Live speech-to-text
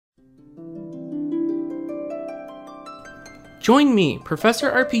Join me,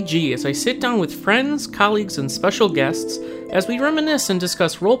 Professor RPG, as I sit down with friends, colleagues, and special guests as we reminisce and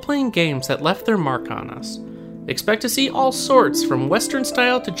discuss role-playing games that left their mark on us. Expect to see all sorts, from Western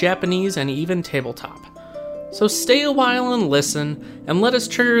style to Japanese and even tabletop. So stay a while and listen, and let us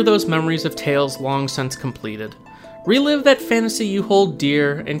trigger those memories of tales long since completed. Relive that fantasy you hold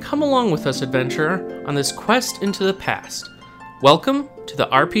dear, and come along with us, adventurer, on this quest into the past. Welcome to the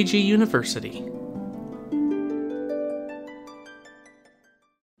RPG University.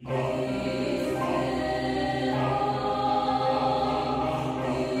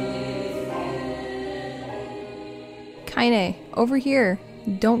 Kaine, over here.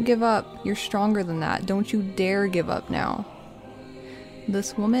 Don't give up. You're stronger than that. Don't you dare give up now.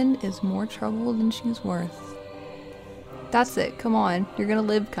 This woman is more trouble than she's worth. That's it. Come on. You're gonna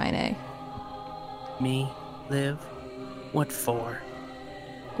live, Kaine. Me? Live? What for?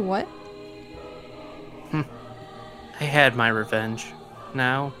 What? I had my revenge.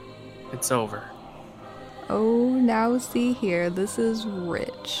 Now, it's over. Oh, now see here. This is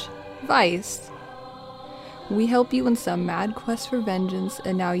rich. Vice. We help you in some mad quest for vengeance,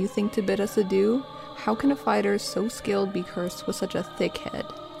 and now you think to bid us adieu? How can a fighter so skilled be cursed with such a thick head?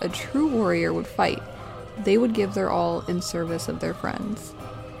 A true warrior would fight. They would give their all in service of their friends.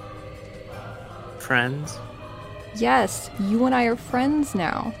 Friends? Yes, you and I are friends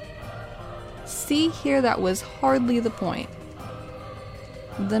now. See here, that was hardly the point.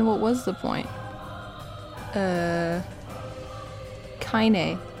 Then what was the point?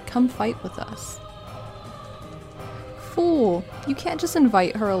 Kaine, come fight with us. Fool! You can't just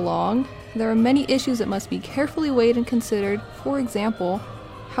invite her along. There are many issues that must be carefully weighed and considered. For example,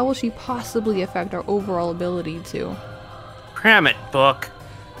 how will she possibly affect our overall ability to... Cram it, book!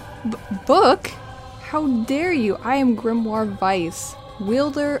 Book? How dare you? I am Grimoire Vice,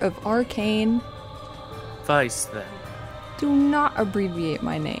 wielder of arcane... Vice, then. Do not abbreviate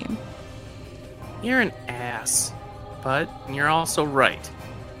my name. You're an ass. But you're also right.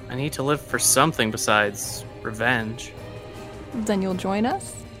 I need to live for something besides revenge. Then you'll join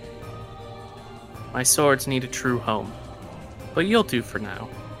us? My swords need a true home. But you'll do for now.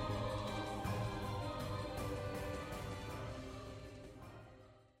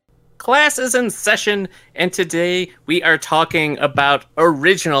 Class is in session, and today we are talking about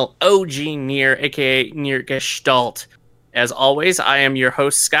original OG Nier, aka Nier Gestalt. As always, I am your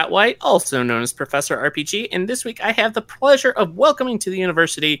host, Scott White, also known as Professor RPG, and this week I have the pleasure of welcoming to the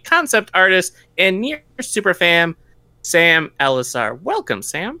university concept artist and Nier superfan, Sam Elazar. Welcome,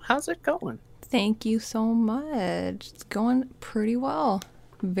 Sam. How's it going? Thank you so much. It's going pretty well.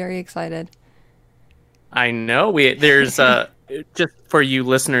 I'm very excited. I know. There's just for you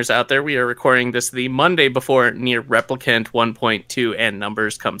listeners out there, we are recording this the Monday before Nier Replicant 1.2 and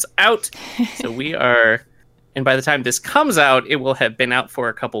Numbers comes out. So we are, and by the time this comes out, it will have been out for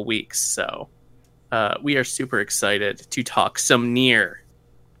a couple weeks. So we are super excited to talk some Nier.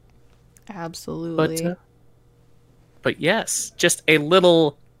 Absolutely. But yes, just a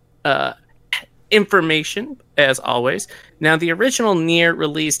little information, as always. Now, the original Nier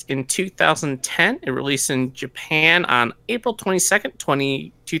released in 2010. It released in Japan on April 22nd,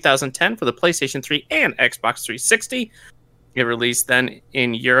 2010 for the PlayStation 3 and Xbox 360. It released then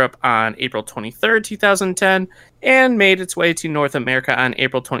in Europe on April 23rd, 2010, and made its way to North America on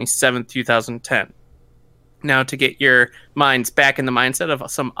April 27th, 2010. Now, to get your minds back in the mindset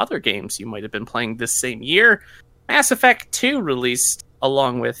of some other games you might have been playing this same year, Mass Effect 2 released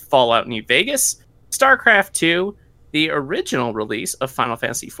along with Fallout New Vegas, StarCraft 2, the original release of Final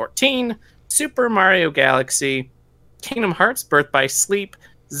Fantasy XIV, Super Mario Galaxy, Kingdom Hearts Birth by Sleep,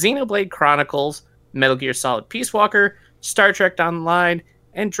 Xenoblade Chronicles, Metal Gear Solid Peace Walker, Star Trek Online,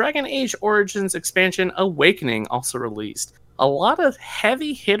 and Dragon Age Origins expansion Awakening also released. A lot of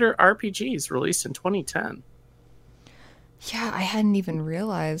heavy hitter RPGs released in 2010. Yeah, I hadn't even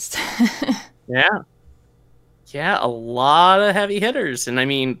realized. Yeah, a lot of heavy hitters. And I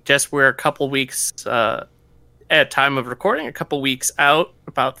mean, just we're a couple weeks at time of recording, a couple weeks out,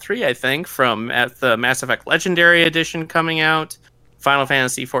 about 3, I think, from at the Mass Effect Legendary Edition coming out. Final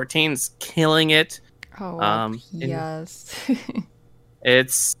Fantasy XIV's killing it. Oh, yes.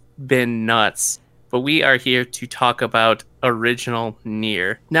 It's been nuts. But we are here to talk about original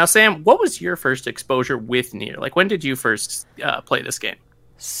Nier. Now, Sam, what was your first exposure with Nier? Like, when did you first play this game?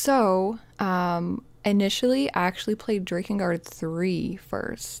 So, initially, I actually played Drakengard 3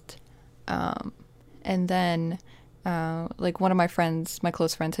 first. And then, like, one of my friends, my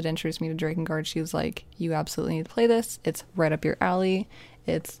close friends, had introduced me to Drakengard. She was like, you absolutely need to play this. It's right up your alley.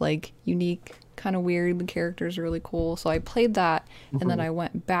 It's, like, unique, kind of weird. The characters are really cool. So I played that, and then I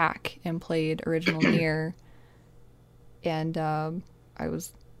went back and played original Nier and I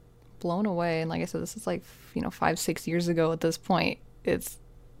was blown away. And like I said, this is like 5-6 years ago at this point. It's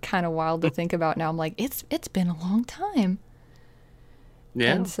kind of wild to think about now. I'm like, it's been a long time.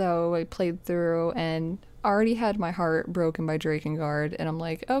 Yeah. And so I played through and already had my heart broken by Drakengard, and I'm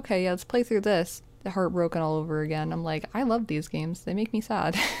like, okay, yeah, let's play through this. The heart broken all over again. I'm like, I love these games. They make me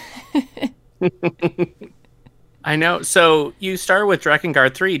sad. I know. So you started with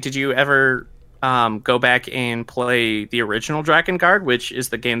Drakengard 3. Did you ever go back and play the original Drakengard, which is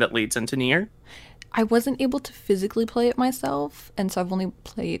the game that leads into Nier? I wasn't able to physically play it myself, and so I've only watched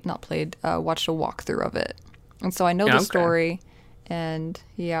a walkthrough of it. And so I know the story, and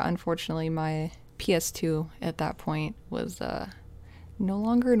yeah, unfortunately my PS2 at that point was no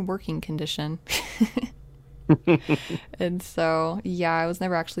longer in working condition. And so, yeah, I was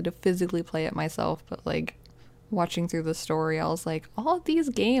never actually to physically play it myself, but like watching through the story, I was like, all of these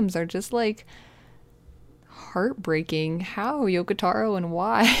games are just like heartbreaking. How, Yokotaro, and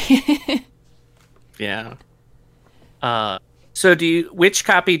why? Yeah. So which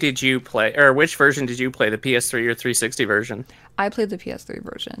copy did you play, or which version did you play, the PS3 or 360 version? I played the PS3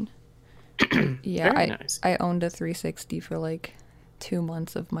 version. Yeah, nice. I owned a 360 for like 2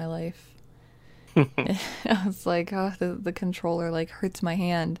 months of my life. I was like, oh, the controller like hurts my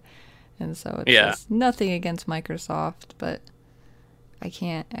hand, and so it's just nothing against Microsoft, but I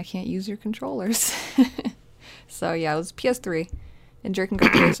can't use your controllers. So yeah, it was PS3, and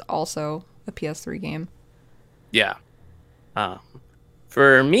Drakengard 3 is also a PS3 game. Yeah.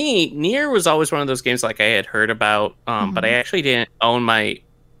 For me, Nier was always one of those games like I had heard about, but I actually didn't own my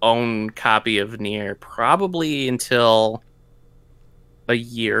own copy of Nier probably until a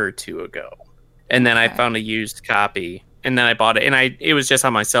year or two ago. And then I found a used copy, and then I bought it, and it was just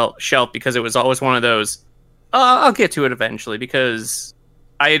on my shelf because it was always one of those, I'll get to it eventually, because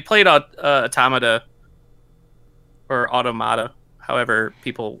I had played Automata, or Automata, however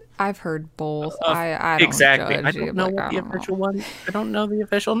people... I've heard both. I don't exactly. judge I don't know like, the official one. I don't know the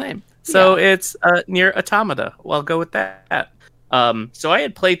official name. So it's Nier Automata. Well, I'll go with that. So I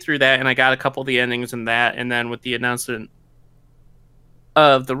had played through that, and I got a couple of the endings in that, and then with the announcement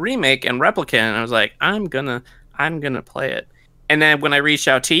of the remake and Replicant, I was like, I'm gonna play it. And then when I reached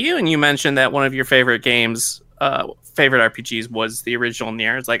out to you and you mentioned that one of your favorite games, favorite RPGs was the original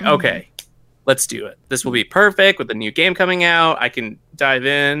Nier, it's like, okay, let's do it. This will be perfect with the new game coming out. I can dive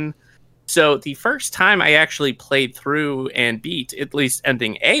in. So the first time I actually played through and beat at least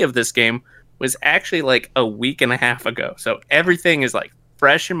ending A of this game was actually like a week and a half ago. So everything is like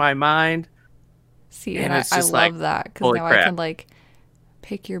fresh in my mind. See, and I love that, because now crap. I can like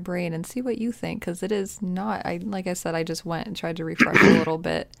pick your brain and see what you think, because it is not, like I said, I just went and tried to refresh a little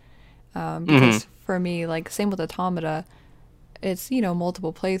bit, because for me, like same with Automata, it's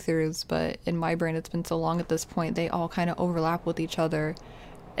multiple playthroughs, but in my brain it's been so long at this point, they all kind of overlap with each other,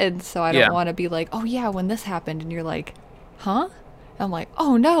 and so I don't want to be like, oh yeah, when this happened, and you're like, huh? I'm like,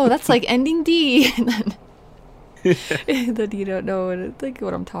 oh no, that's like ending D. And then you don't know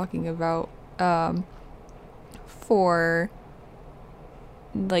what I'm talking about. For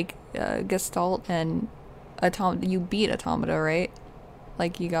like Gestalt and you beat Automata, right?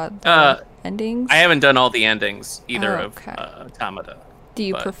 Like you got the endings? I haven't done all the endings either of Automata. Do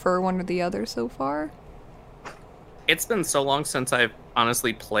you prefer one or the other so far? It's been so long since I've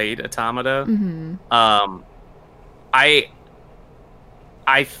honestly played Automata.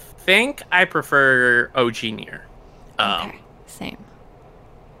 I think I prefer OG Nier. Okay, same.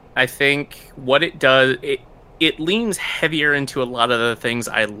 I think what it does, it leans heavier into a lot of the things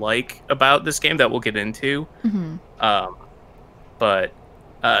I like about this game that we'll get into. But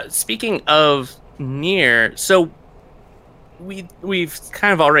speaking of Nier, so we've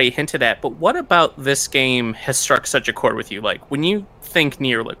kind of already hinted at, but what about this game has struck such a chord with you? Like when you think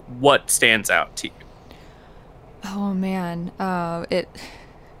Nier, like what stands out to you? Oh man, it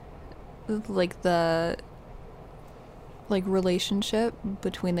like the relationship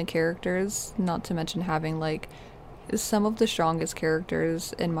between the characters, not to mention having like some of the strongest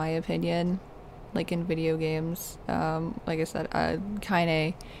characters in my opinion, like in video games. Like I said,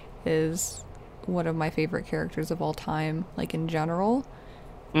 Kaine is one of my favorite characters of all time, like in general.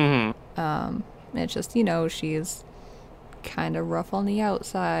 It's just, she's kind of rough on the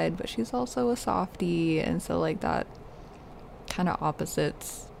outside, but she's also a softie, and so like that kind of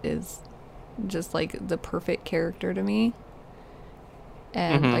opposites is just like the perfect character to me.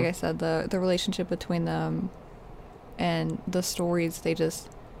 And like I said, the relationship between them and the stories,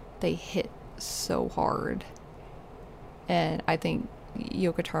 they hit so hard. And I think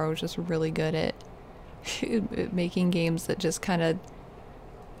Yokotaro is just really good at making games that just kind of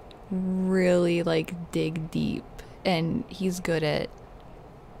really like dig deep and he's good at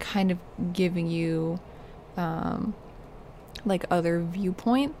kind of giving you like other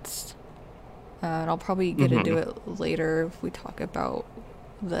viewpoints. And I'll probably get into it later if we talk about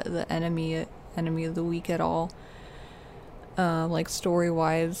the enemy of the week at all. Like story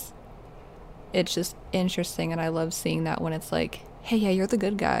wise, it's just interesting, and I love seeing that when it's like, hey, yeah, you're the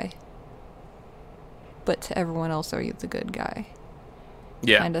good guy, but to everyone else, are you the good guy?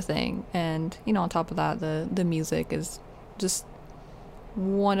 Yeah. Kind of thing. And on top of that, the music is just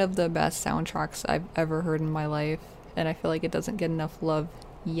one of the best soundtracks I've ever heard in my life, and I feel like it doesn't get enough love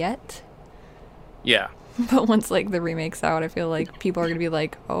yet. Yeah. But once like the remake's out, I feel like people are gonna be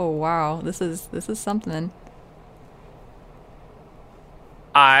like, oh wow, this is something.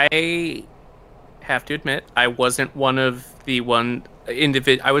 I have to admit, I wasn't one of the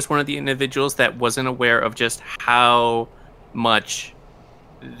I was one of the individuals that wasn't aware of just how much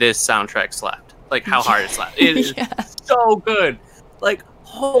this soundtrack slapped. Like how hard it slapped. It is so good. Like,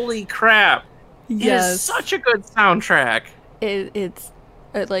 holy crap. Yes. It is such a good soundtrack. It's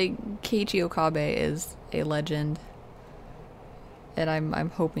like Keiichi Okabe is a legend. And I'm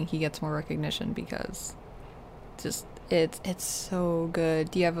hoping he gets more recognition because just it's so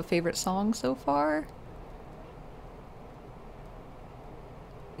good. Do you have a favorite song so far?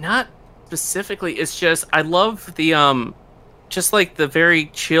 Not specifically. It's just I love the just like the very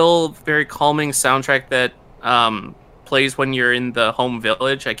chill, very calming soundtrack that plays when you're in the home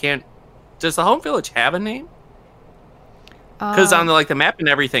village. Does the home village have a name? Because on the map and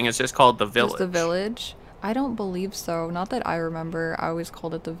everything, it's just called the village. Just the village? I don't believe so. Not that I remember. I always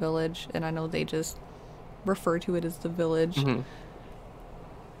called it the village, and I know they just refer to it as the village. Mm-hmm.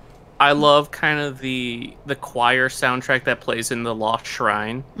 I love kind of the choir soundtrack that plays in the Lost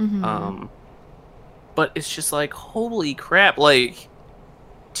Shrine. Mm-hmm. But it's just like, holy crap! Like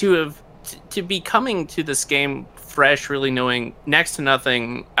to be coming to this game fresh, really knowing next to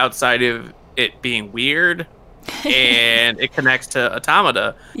nothing outside of it being weird, and it connects to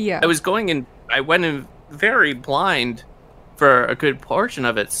Automata. Yeah, I went in very blind for a good portion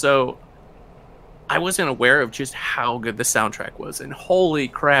of it, so I wasn't aware of just how good the soundtrack was, and holy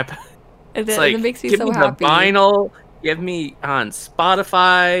crap! It's like, it makes me give so me happy. The vinyl, give me on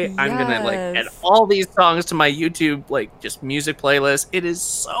Spotify. Yes. I'm gonna add all these songs to my YouTube just music playlist. It is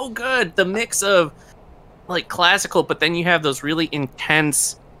so good. The mix of classical, but then you have those really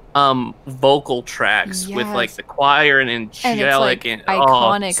intense vocal tracks with the choir and angelic and it's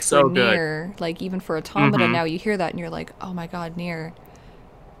iconic so for Nier. Like even for Automata now you hear that and you're like, oh my god, Nier.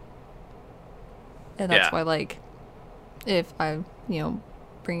 And that's why if I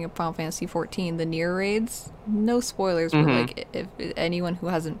bring up Final Fantasy 14, the Nier raids, no spoilers, but if anyone who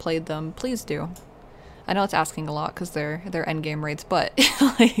hasn't played them, please do. I know it's asking a lot because they're endgame raids, but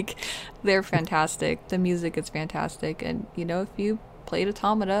they're fantastic. The music is fantastic, and if you played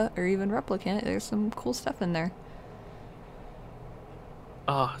Automata or even Replicant, there's some cool stuff in there.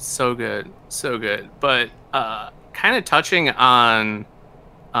 Oh, so good, so good. But kind of touching on,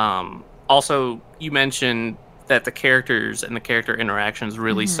 also you mentioned that the characters and the character interactions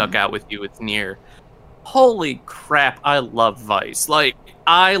really stuck out with you with Nier. Holy crap, I love Vice.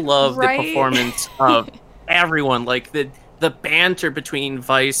 I love the performance of everyone. The banter between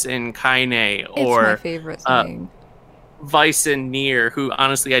Vice and Kaine, or it's my favorite thing. Vice and Nier, who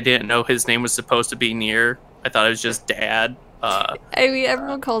honestly I didn't know his name was supposed to be Nier. I thought it was just Dad. I mean,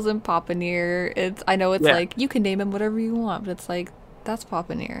 everyone calls him Papa Nier. I know it's you can name him whatever you want, but it's that's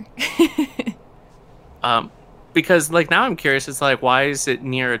Papa Nier. Because now I'm curious, it's why is it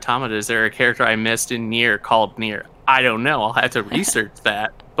Nier Automata? Is there a character I missed in Nier called Nier? I don't know. I'll have to research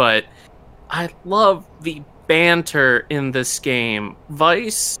that. But I love the banter in this game.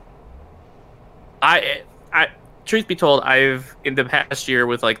 Vice, I truth be told, I've in the past year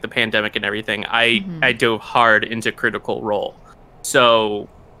with the pandemic and everything, I dove hard into Critical Role. So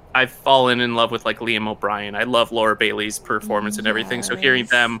I've fallen in love with Liam O'Brien. I love Laura Bailey's performance and everything. So hearing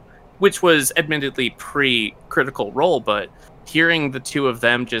them, which was admittedly pre-Critical Role, but hearing the two of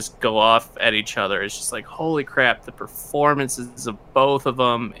them just go off at each other, it's just holy crap, the performances of both of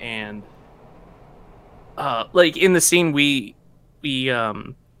them. And in the scene we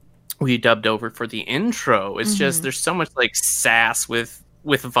dubbed over for the intro, it's just there's so much sass with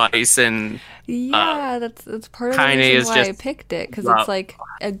Vice, and that's part of the reason why I picked it, because it's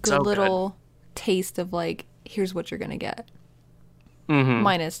a good little taste of here's what you're gonna get.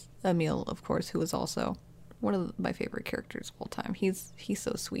 Minus Emil, of course, who is also one of my favorite characters of all time. He's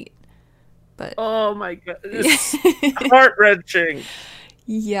so sweet. But oh my god, it's heart-wrenching.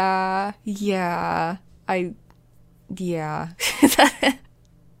 Yeah.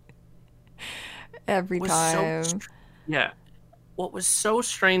 Every was so time. yeah. What was so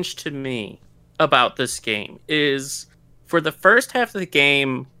strange to me about this game is for the first half of the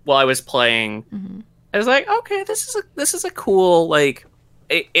game while I was playing, Hmm. I was like, okay, this is a cool like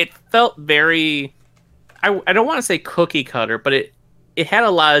it felt very I don't want to say cookie cutter, but it had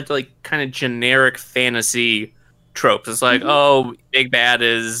a lot of like kind of generic fantasy tropes. It's like, Hmm. oh, big bad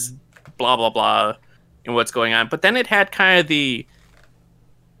is blah blah blah and what's going on. But then it had kind of the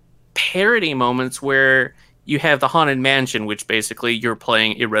parody moments where you have the haunted mansion, which basically you're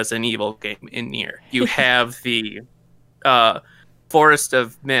playing a Resident Evil game in Nier. You have the uh, forest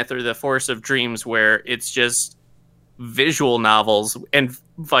of myth or the forest of dreams, where it's just visual novels, and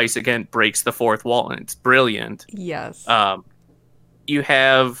Vice again breaks the fourth wall, and it's brilliant. Yes. Um, you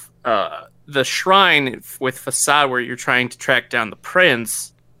have the shrine with facade, where you're trying to track down the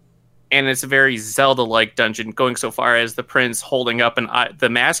prince, and it's a very Zelda-like dungeon, going so far as the prince holding up the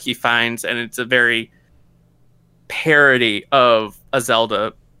mask he finds, and it's a very parody of a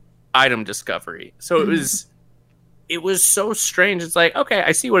Zelda item discovery. So it was so strange. It's like, okay,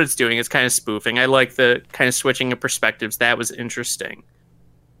 I see what it's doing. It's kind of spoofing. I like the kind of switching of perspectives. That was interesting.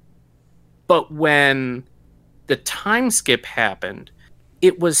 But when the time skip happened,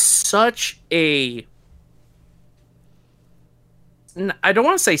 it was such a I don't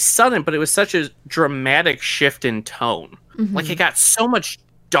want to say sudden, but it was such a dramatic shift in tone. Like Hmm. it got so much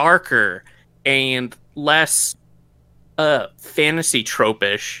darker and less fantasy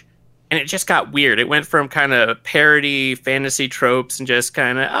tropish, and it just got weird. It went from kind of parody fantasy tropes and just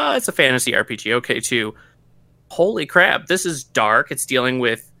kind of, oh, it's a fantasy RPG, okay, to holy crap, this is dark. It's dealing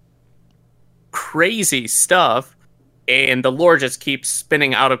with crazy stuff, and the lore just keeps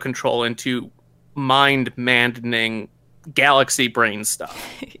spinning out of control into mind maddening galaxy brain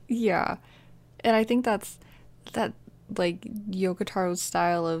stuff. Yeah. And I think that's that like Yoko Taro's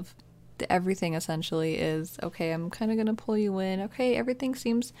style of everything essentially is okay, I'm kind of going to pull you in. Okay, everything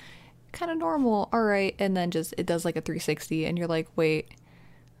seems kind of normal. All right. And then just it does like a 360 and you're like, "Wait,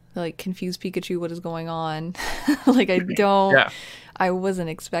 like confused Pikachu, what is going on?" Like Yeah. I wasn't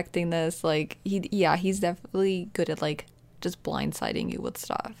expecting this. Like he's definitely good at like just blindsiding you with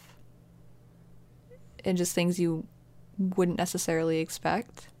stuff and just things you wouldn't necessarily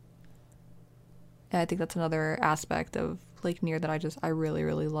expect. And I think that's another aspect of like Nier that I really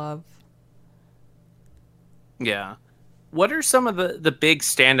really love. Yeah. What are some of the big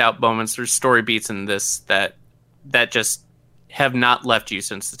standout moments or story beats in this that just have not left you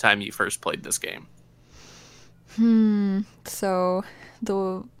since the time you first played this game? So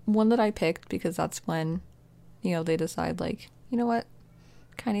the one that I picked because that's when they decide like, you know what?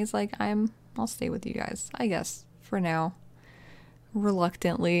 Kaine's like, I'll stay with you guys, I guess, for now.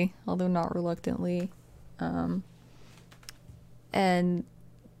 Reluctantly, although not reluctantly. And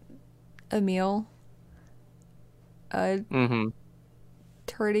Emil, Mm-hmm.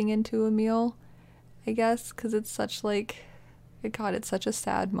 turning into Emil, I guess, because it's such like, God, it's such a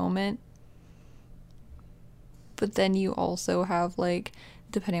sad moment. But then you also have like,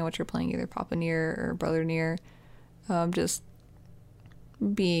 depending on what you're playing, either Papa Nier or Brother Nier, just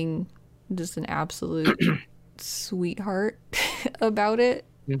being just an absolute sweetheart about it.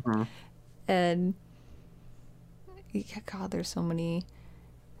 Mm-hmm. And God, there's so many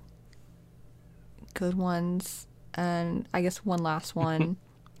good ones. And I guess one last one.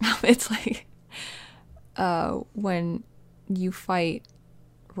 It's like when you fight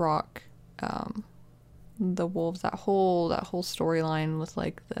Rock, the wolves, that whole storyline with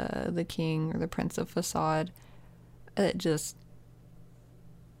like the king or the prince of facade, it just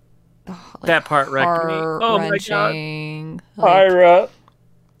like That part wrecked me. heart Oh my god. wrenching. Like, Pyra.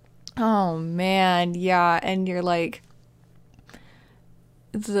 oh man, yeah, and you're like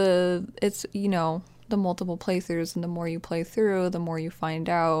it's the multiple playthroughs, and the more you play through, the more you find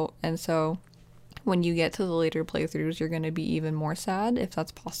out, and so when you get to the later playthroughs, you're going to be even more sad, if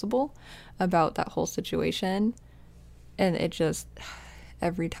that's possible, about that whole situation. And it just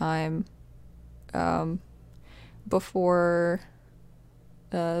every time before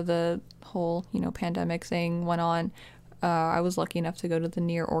the whole pandemic thing went on, I was lucky enough to go to the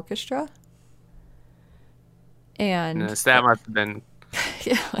Near Orchestra, and Yes, that must have been.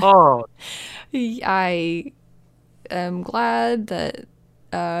 yeah, Oh, I am glad that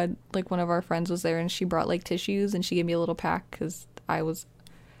like one of our friends was there and she brought like tissues and she gave me a little pack because I was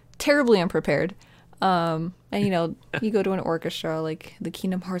terribly unprepared. And you go to an orchestra like the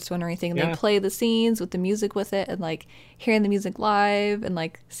Kingdom Hearts one or anything, and they yeah. play the scenes with the music with it, and like hearing the music live and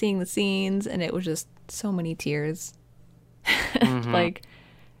like seeing the scenes, and it was just so many tears. Mm-hmm. Like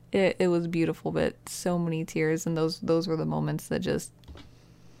it was beautiful, but so many tears, and those were the moments that just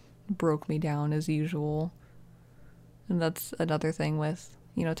broke me down as usual. And that's another thing with,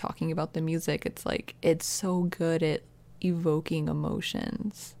 talking about the music. It's like, it's so good at evoking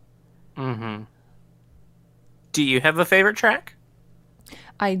emotions. Mm-hmm. Do you have a favorite track?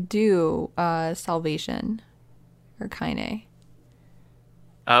 I do, Salvation, or Kaine.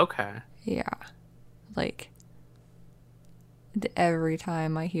 Okay. Yeah. Like, every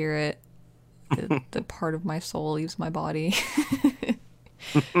time I hear it, the part of my soul leaves my body.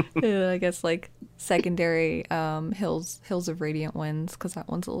 I guess like secondary, Hills of Radiant Winds, because that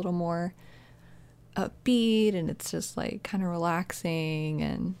one's a little more upbeat and it's just like kind of relaxing,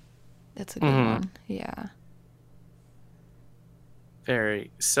 and it's a good one. Yeah.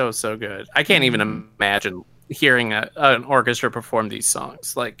 So good. I can't even imagine hearing an orchestra perform these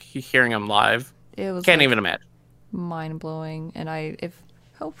songs, like hearing them live. It was Can't like even imagine. mind blowing. And if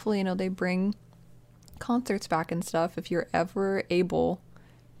hopefully, they bring concerts back and stuff, if you're ever able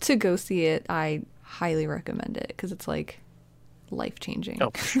to go see it, I highly recommend it, because it's like life changing.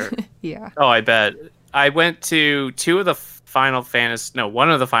 Oh, for sure. Yeah. Oh, I bet. I went to one of the Final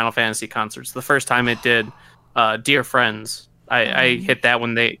Fantasy concerts. The first time it did Dear Friends. I hit that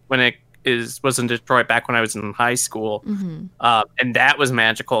when it was in Detroit back when I was in high school. Mm-hmm. And that was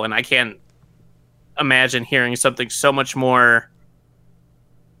magical, and I can't imagine hearing something so much more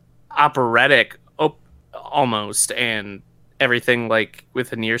operatic almost, and everything like with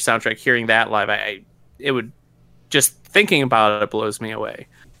the Nier soundtrack. Hearing that live, it would, just thinking about it blows me away.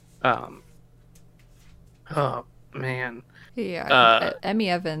 Oh man. Yeah. Emmy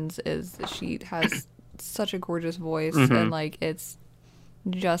Evans she has such a gorgeous voice, and like it's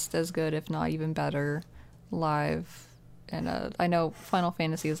just as good, if not even better, live. And I know Final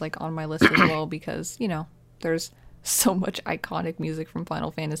Fantasy is like on my list as well, because there's so much iconic music from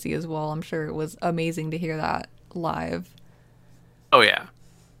Final Fantasy as well. I'm sure it was amazing to hear that live. Oh yeah,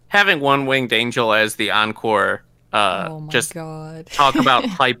 having One Winged Angel as the encore. Oh my just god! talk about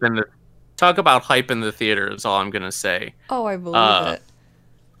hype in the theater is all I'm gonna say. Oh, I believe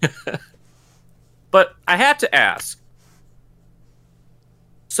it. But I have to ask.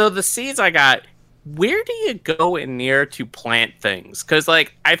 So the seeds I got, where do you go in Nier to plant things? Because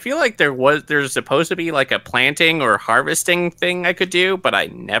like I feel like there's supposed to be like a planting or harvesting thing I could do, but I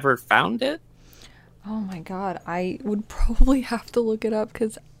never found it. Oh my god, I would probably have to look it up,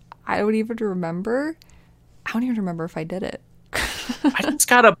 because I don't even remember. I don't even remember if I did it. I just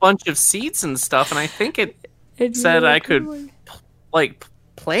got a bunch of seeds and stuff, and I think it said I could like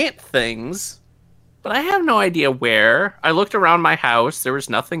plant things, but I have no idea where. I looked around my house, there was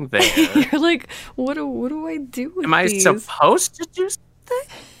nothing there. You're like, what do I do with Am I these? supposed to do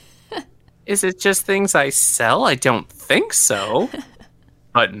something? Is it just things I sell? I don't think so.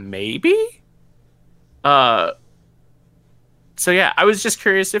 But maybe? So yeah, I was just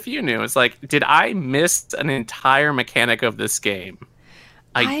curious if you knew. It's like, did I miss an entire mechanic of this game?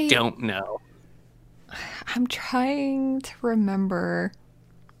 I don't know. I'm trying to remember.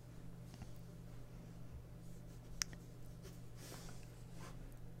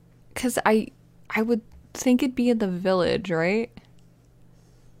 Because I would think it'd be in the village, right?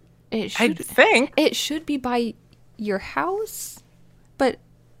 I'd think. It should be by your house, but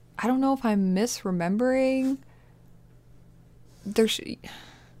I don't know if I'm misremembering.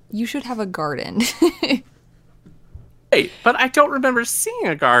 You should have a garden. Hey, but I don't remember seeing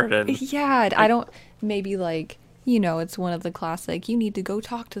a garden. Yeah, I don't. Maybe like, it's one of the classic, you need to go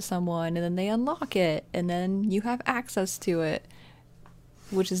talk to someone and then they unlock it and then you have access to it,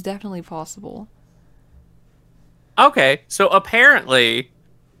 which is definitely possible. Okay, so apparently,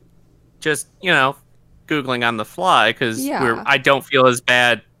 just, Googling on the fly, because I don't feel as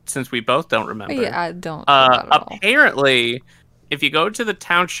bad since we both don't remember. Yeah, I don't. Apparently, if you go to the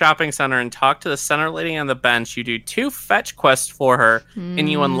town shopping center and talk to the center lady on the bench, you do 2 fetch quests for her, and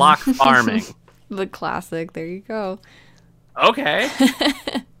you unlock farming. The classic. There you go. Okay.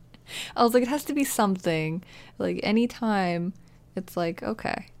 I was like, it has to be something. Like, anytime it's like,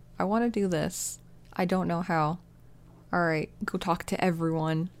 okay, I want to do this. I don't know how. All right, go talk to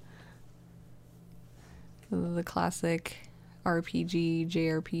everyone. The classic RPG,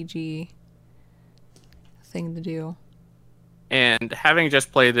 JRPG thing to do. And having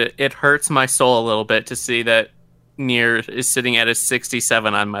just played it, it hurts my soul a little bit to see that Nier is sitting at a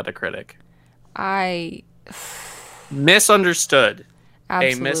 67 on Metacritic. I misunderstood.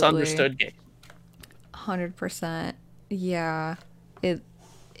 Absolutely. A misunderstood game. 100%. Yeah.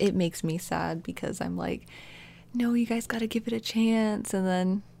 It makes me sad, because I'm like, no, you guys gotta give it a chance. And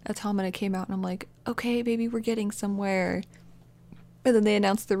then Automata came out and I'm like, okay, baby, we're getting somewhere. And then they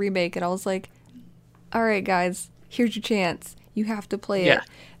announced the remake and I was like, all right, guys, here's your chance. You have to play Yeah. it.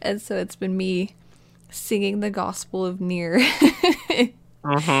 And so it's been me singing the gospel of Nier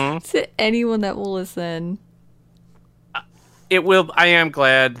Hmm. to anyone that will listen. It will. I am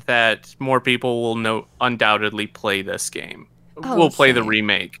glad that more people will know undoubtedly play this game. Oh, Will play the same.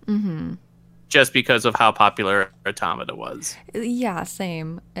 remake just because of how popular Automata was. Yeah,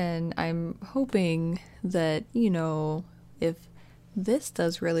 same. And I'm hoping that, if this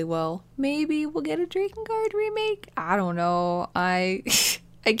does really well, maybe we'll get a Drakengard remake. I don't know. I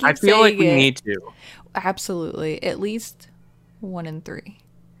I keep feel like saying we it. need to. Absolutely. At least 1 and 3.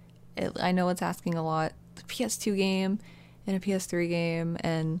 I know it's asking a lot. The PS2 game and a PS3 game,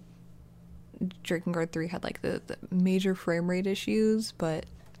 and Drakengard 3 had like the major frame rate issues, but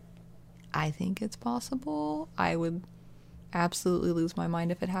I think it's possible. I would absolutely lose my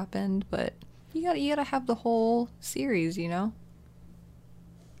mind if it happened, but you gotta have the whole series, you know?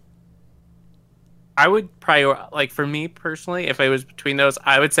 I would like for me personally, if I was between those,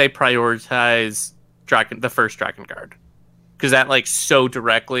 I would say prioritize the first Dragon Guard because that like so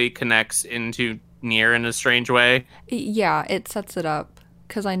directly connects into Nier in a strange way. Yeah, it sets it up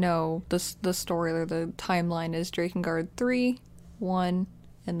because I know the story or the timeline is Drakengard 3, 1,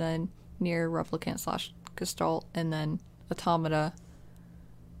 and then Nier Replicant slash Gestalt, and then Automata.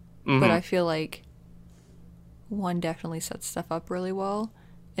 But Hmm. I feel like 1 definitely sets stuff up really well.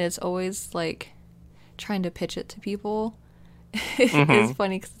 And it's always like trying to pitch it to people is Hmm.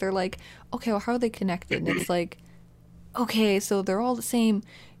 funny because they're like, okay, well, how are they connected? And it's like, okay, so they're all the same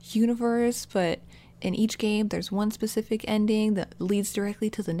universe, but in each game there's one specific ending that leads directly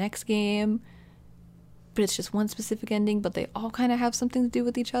to the next game, but it's just one specific ending, but they all kind of have something to do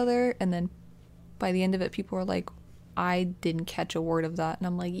with each other. And then by the end of it, people are like, I didn't catch a word of that. And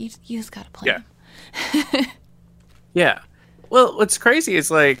I'm like, you just gotta play Yeah. them. Yeah. Well, what's crazy is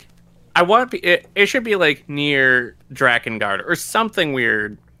like I want it should be like near Drakengard or something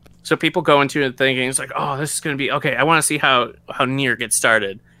weird. So people go into it thinking it's like, oh, this is gonna be okay. I want to see how Nier gets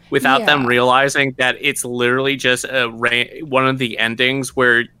started, without them Yeah. realizing that it's literally just one of the endings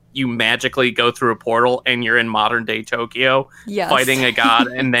where you magically go through a portal and you're in modern day Tokyo Yes. fighting a god,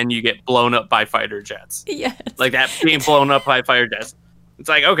 and then you get blown up by fighter jets. Yes. Like that being blown up by fighter jets. It's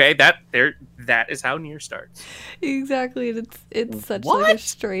like okay, that is how Nier starts. Exactly. And it's such like a What?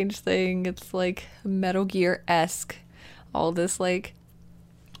 strange thing. It's like Metal Gear-esque. All this like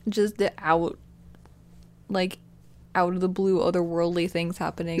just the like out of the blue otherworldly things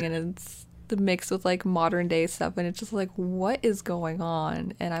happening, and it's the mix with like modern day stuff, and it's just like what is going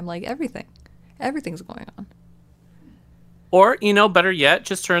on? And I'm like everything's going on. Or, better yet,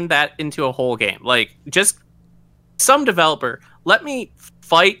 just turn that into a whole game. Like, just some developer, let me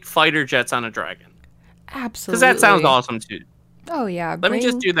fight fighter jets on a dragon. Because that sounds Absolutely. awesome, too. Oh yeah, Let me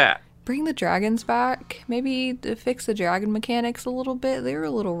just do that. bring the dragons back. Maybe to fix the dragon mechanics a little bit. They were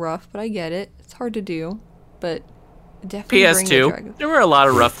a little rough, but I get it. It's hard to do, but definitely bring the PS2, dragons. there were a lot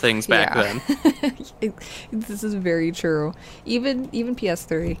of rough things back Yeah. then. This is very true. Even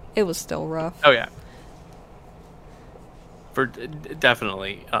PS3, it was still rough. Oh, yeah.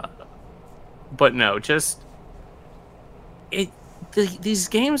 Definitely. But no, just... These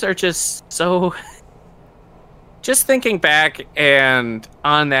games are just so... Just thinking back and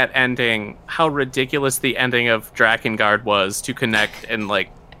on that ending, how ridiculous the ending of Drakengard was to connect and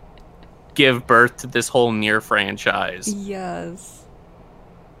like give birth to this whole Nier franchise. Yes.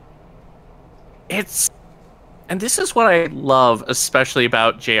 And this is what I love especially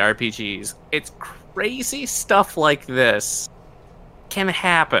about JRPGs. It's crazy stuff like this can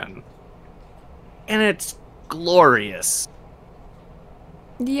happen. And it's glorious.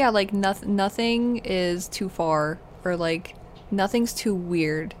 Yeah, like nothing is too far, or like nothing's too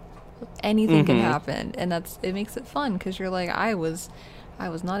weird. Anything can Mhm. happen, and it makes it fun because you're like, I was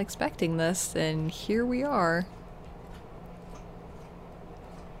not expecting this, and here we are.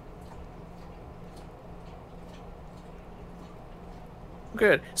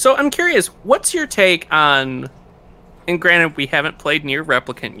 Good. So I'm curious, what's your take on, and granted we haven't played Nier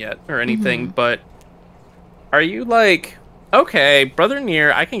Replicant yet or anything, but are you like, okay, Brother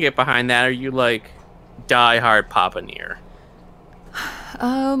Nier, I can get behind that? Are you like die hard Papa Nier?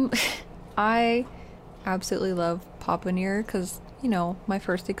 Um, I absolutely love Papa Nier because, my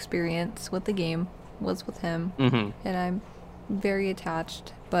first experience with the game was with him, Mm-hmm. and I'm very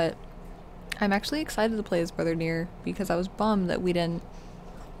attached. But I'm actually excited to play as Brother Nier because I was bummed that we didn't,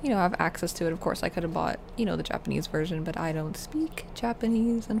 have access to it. Of course, I could have bought, the Japanese version, but I don't speak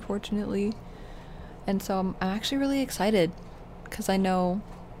Japanese, unfortunately. And so I'm actually really excited because I know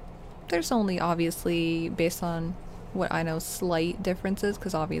there's only obviously, based on what I know, slight differences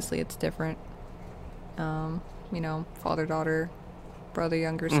because obviously it's different. father, daughter, brother,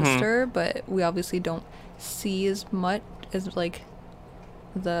 younger Mm-hmm. sister, but we obviously don't see as much as like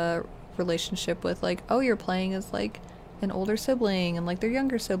the relationship with like, oh, you're playing as like an older sibling and like their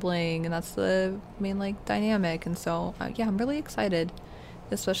younger sibling, and that's the main like dynamic. And so yeah, I'm really excited,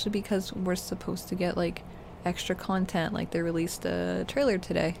 especially because we're supposed to get like extra content. Like they released a trailer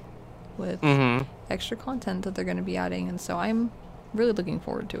today with Mm-hmm. extra content that they're going to be adding, and so I'm really looking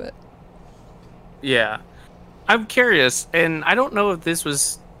forward to it. Yeah. I'm curious, and I don't know if this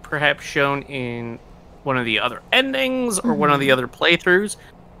was perhaps shown in one of the other endings or one of the other playthroughs,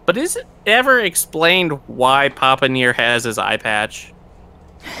 but is it ever explained why Papa Nier has his eye patch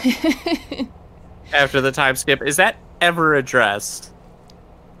after the time skip? Is that ever addressed?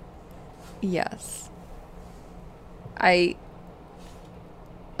 Yes.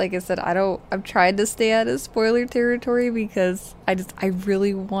 Like I said, I've tried to stay out of spoiler territory because I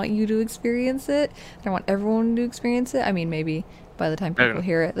really want you to experience it. I want everyone to experience it. I mean, maybe by the time people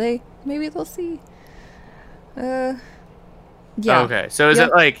hear it, maybe they'll see. Yeah. Okay, so is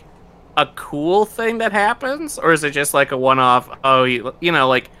it like a cool thing that happens, or is it just like a one-off? Oh,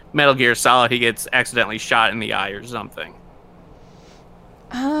 like Metal Gear Solid, he gets accidentally shot in the eye or something.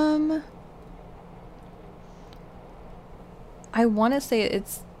 I want to say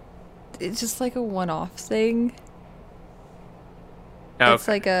it's just like a one-off thing. Okay. It's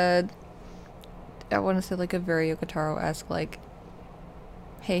like I want to say like a very Yoko Taro-esque, like,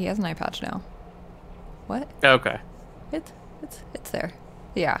 hey, he has an eye patch now. What? Okay. It's there.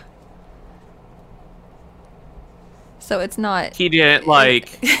 Yeah. So it's not... He didn't,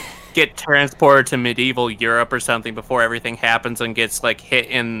 like, get transported to medieval Europe or something before everything happens and gets, like, hit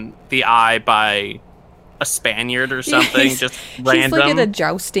in the eye by a Spaniard or something, just random. He's, like, in a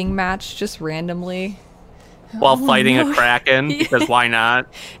jousting match, just randomly. While fighting a Kraken, because why not?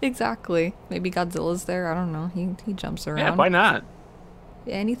 Exactly. Maybe Godzilla's there, I don't know. He jumps around. Yeah, why not?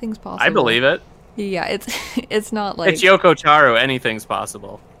 Anything's possible. I believe it. Yeah, it's not like... It's Yoko Taro, anything's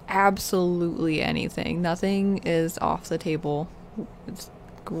possible. Absolutely anything. Nothing is off the table. It's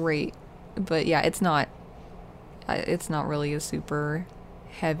great. But yeah, it's not really a super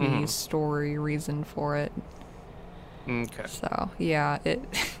heavy story reason for it. Okay. So, yeah,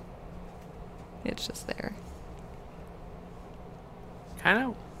 it's just there. Kind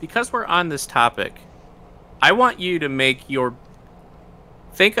of, because we're on this topic, I want you to make your...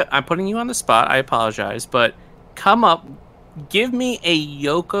 I'm putting you on the spot, I apologize, but give me a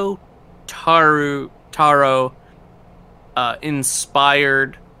Yoko Taro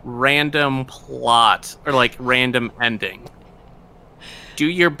inspired random plot or like random ending. Do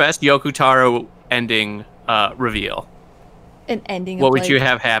your best Yoko Taro ending reveal. An ending What of, would like, you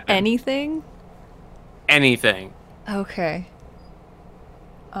have happen? anything? Anything. Okay.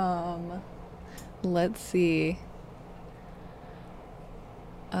 Let's see.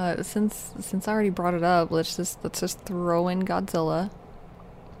 Since I already brought it up, let's just throw in Godzilla.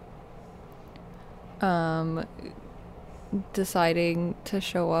 Deciding to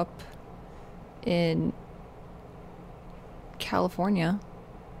show up in California,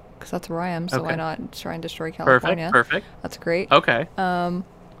 because that's where I am. So why not try and destroy California? Perfect. That's great. Okay.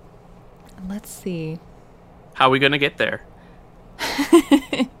 Let's see. How are we gonna get there?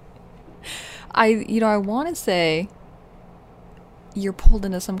 I want to say you're pulled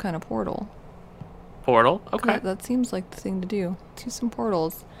into some kind of portal. Portal? Okay. That seems like the thing to do. Do some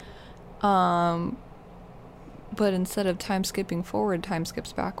portals. But instead of time skipping forward, time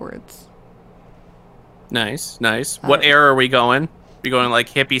skips backwards. Nice. What era are we going? We going like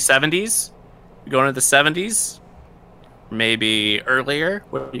hippie 70s? We going to the 70s? Maybe earlier?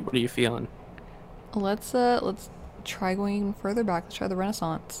 What are you feeling? Let's try going even further back. Let's try the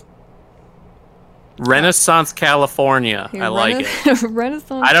Renaissance. Renaissance California. I like it.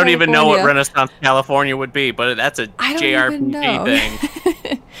 Renaissance. I don't even know what California. Renaissance California would be, but that's a I don't even know. JRPG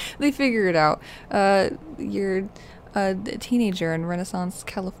thing. They figure it out. You're a teenager in Renaissance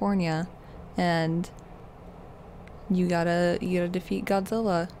California, and you gotta defeat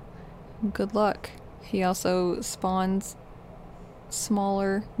Godzilla. Good luck. He also spawns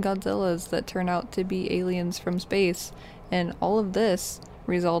smaller Godzillas that turn out to be aliens from space, and all of this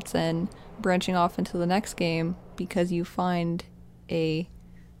results in branching off into the next game because you find a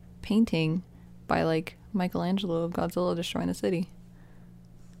painting by like Michelangelo of Godzilla destroying a city.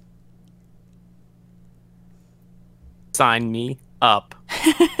 Sign me up. I'm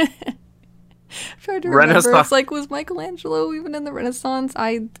trying to remember. Renaissance. It's like, was Michelangelo even in the Renaissance?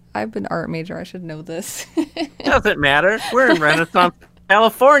 I've been art major. I should know this. Doesn't matter. We're in Renaissance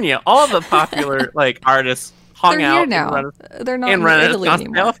California. All the popular like artists hung They're out here now. They're not in Italy Renaissance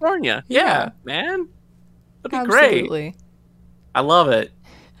anymore. California. Yeah. Yeah, man. That'd be great. Absolutely. I love it.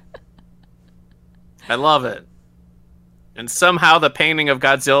 I love it. And somehow the painting of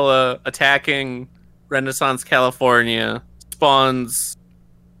Godzilla attacking Renaissance California spawns,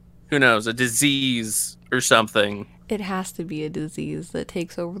 who knows, a disease or something. It has to be a disease that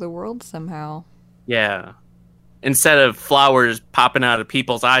takes over the world somehow. Yeah. Instead of flowers popping out of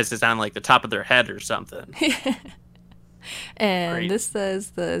people's eyes, it's on like the top of their head or something. And Great. this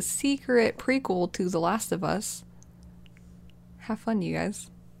says the secret prequel to The Last of Us. Have fun, you guys.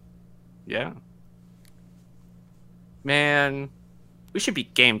 Yeah. Man, we should be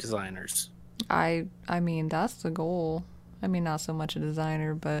game designers. I mean, that's the goal. I mean, not so much a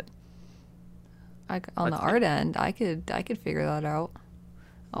designer, but on the art end, I could figure that out.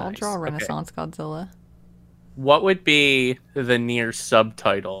 I'll Nice. draw Okay. Renaissance Godzilla. What would be the near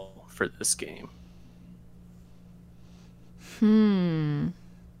subtitle for this game?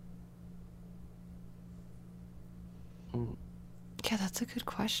 Yeah, that's a good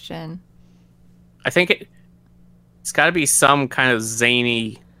question. I think it's got to be some kind of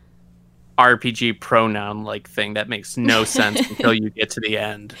zany RPG pronoun like thing that makes no sense until you get to the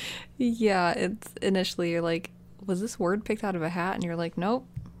end. Yeah, it's initially you're like, was this word picked out of a hat? And you're like, nope,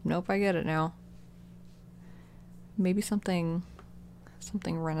 I get it now. Maybe something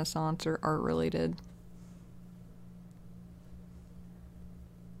Renaissance or art related.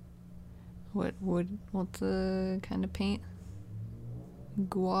 What's the kind of paint?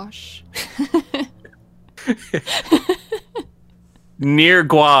 Gouache. Near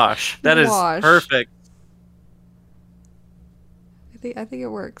gouache. That is Gouache. perfect. I think it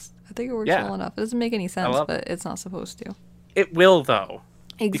works. I think it works Yeah. well enough. It doesn't make any sense, love but it's not supposed to. It will though.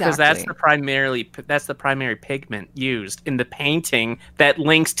 Exactly. Because that's the primary pigment used in the painting that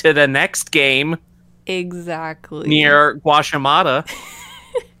links to the next game Exactly. near Guatemala.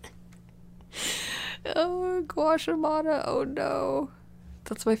 Oh, Guatemala. Oh no.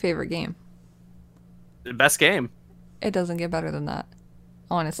 That's my favorite game. The best game. It doesn't get better than that.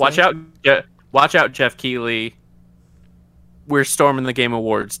 Honestly. Watch out, Jeff Keighley. We're storming the Game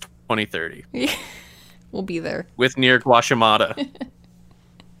Awards 2030 We'll be there. with Near Guatemala.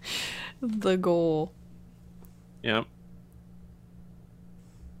 The goal. Yep.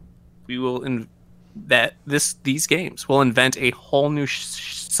 We will these games will invent a whole new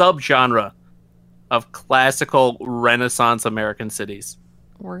subgenre of classical Renaissance American cities.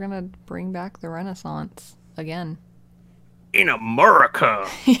 We're gonna bring back the Renaissance again. In America.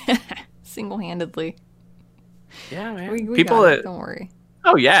 Single-handedly. Yeah, man. We People got it, that, don't worry.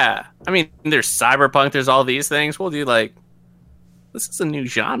 oh yeah. I mean, there's cyberpunk, there's all these things. We'll do like, this is a new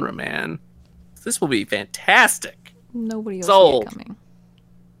genre, man. This will be fantastic. Nobody else Sold. see it coming.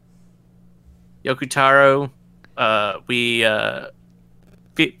 Yokotaro,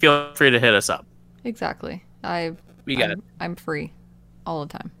 feel free to hit us up. Exactly. We got it. I'm free all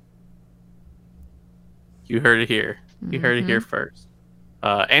the time. You heard it here. You heard it here first.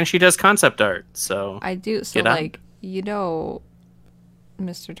 And she does concept art, so I do. So Get on. like,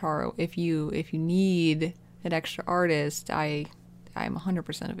 Mr. Taro, if you need an extra artist, I'm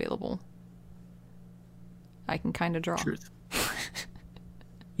 100% available. I can kind of draw. truth.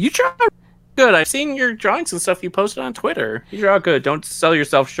 You draw good. I've seen your drawings and stuff you posted on Twitter. You draw good. Don't sell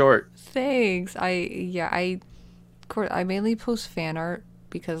yourself short. Thanks. I mainly post fan art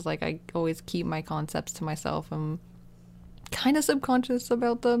because like I always keep my concepts to myself. I'm kind of subconscious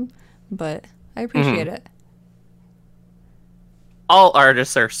about them, but I appreciate it. All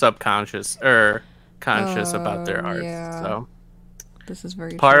artists are subconscious or conscious about their art. yeah. So This is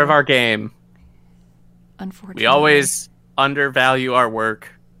very part true. of our game. Unfortunately, We always undervalue our work,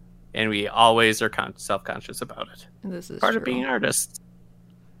 and we always are self-conscious about it. this is Part true. of being artists.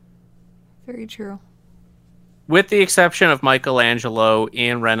 Very true. With the exception of Michelangelo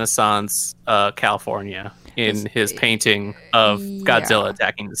in Renaissance California in his painting of Godzilla Yeah.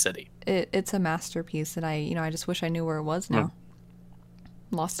 attacking the city. It's a masterpiece, and I just wish I knew where it was now.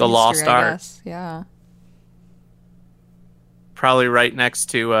 Lost The in lost history, I art. guess. Yeah. Probably right next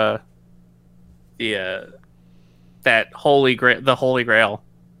to the Holy Grail.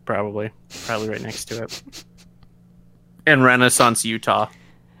 Probably right next to it. In Renaissance, Utah.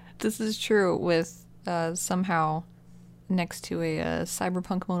 This is true with somehow next to a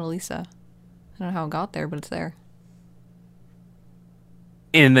cyberpunk Mona Lisa. I don't know how it got there, but it's there.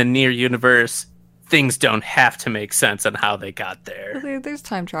 In the near universe, things don't have to make sense on how they got there. There's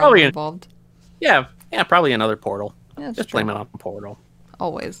time travel Probably- involved. Yeah, probably another portal. Yeah, that's Just true. blame it on the portal.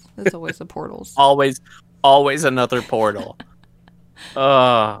 Always. There's always the portals. Always another portal.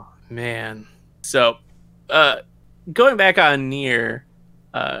 Oh man. So, going back on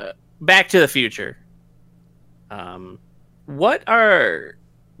Back to the Future. Um, what are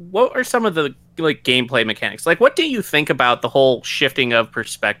some of the like gameplay mechanics? Like, what do you think about the whole shifting of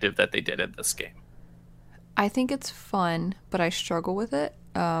perspective that they did in this game? I think it's fun, but I struggle with it.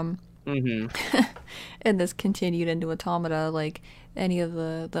 Mm-hmm. And this continued into Automata, like any of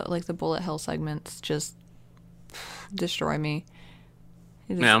the like the bullet hell segments just destroy me.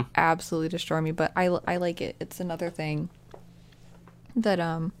 It just Yeah. absolutely destroy me. But I like it. It's another thing that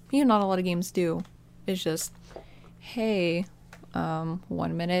not a lot of games do. It's just, hey,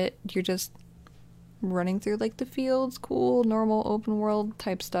 1 minute you're just running through like the fields, cool, normal open world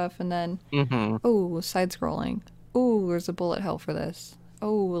type stuff, and then Mm-hmm. oh, side scrolling. Oh, there's a bullet hell for this.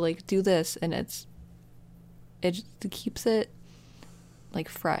 Oh, like do this, and it just keeps it like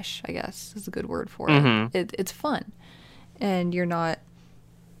fresh, I guess is a good word for it. Mm-hmm. It's fun, and you're not,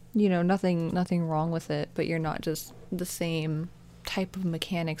 nothing wrong with it, but you're not just the same type of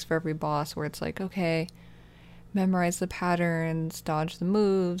mechanics for every boss where it's like, okay, memorize the patterns, dodge the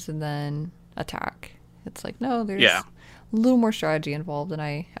moves, and then attack. It's like, no, there's Yeah. a little more strategy involved, and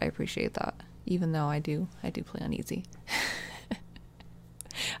I appreciate that. Even though I do play on easy.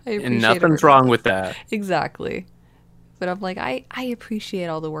 I appreciate And it nothing's wrong regardless. with that. Exactly. But I'm like, I appreciate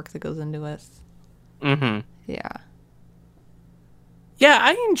all the work that goes into this. Mm-hmm. Yeah. Yeah,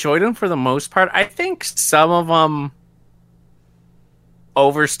 I enjoyed them for the most part. I think some of them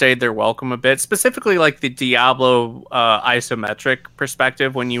overstayed their welcome a bit, specifically like the Diablo isometric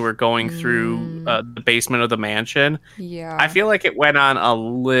perspective when you were going through the basement of the mansion. I Yeah. feel like it went on a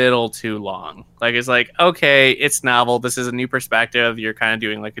little too long. Like, it's like, okay, it's novel. This is a new perspective. You're kind of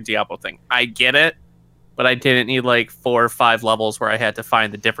doing like a Diablo thing. I get it, but I didn't need like 4 or 5 levels where I had to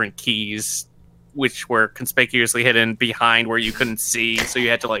find the different keys, which were conspicuously hidden behind where you couldn't see. So you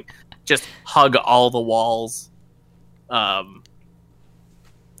had to like just hug all the walls. Um,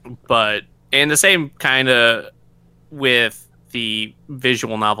 but and the same kind of with the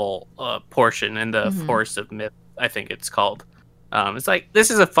visual novel portion in the Hmm. Forest of Myth, I think it's called. It's like, this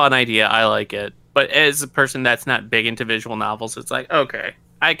is a fun idea. I like it. But as a person that's not big into visual novels, it's like, okay,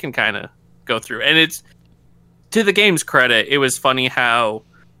 I can kind of go through. And it's, to the game's credit, it was funny how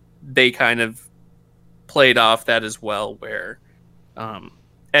they kind of played off that as well, where um,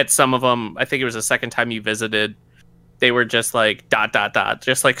 at some of them, I think it was the second time you visited, they were just like dot dot dot,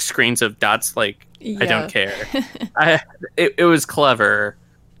 just like screens of dots. Like, I don't Yeah. care. It was clever,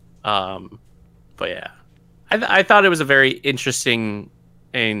 but yeah, I thought it was a very interesting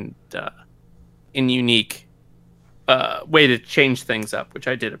and unique way to change things up, which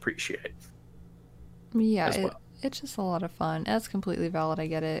I did appreciate Yeah, as well. it's just a lot of fun. That's completely valid. I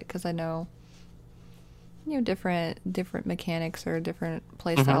get it because I know different mechanics or different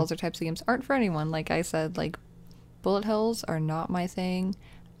play Hmm. styles or types of games aren't for anyone. Like I said, like bullet hells are not my thing.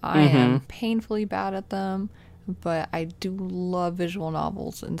 I Hmm. am painfully bad at them, but I do love visual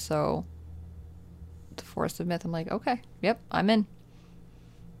novels, and so the Forest of Myth, I'm like, okay, yep, I'm in.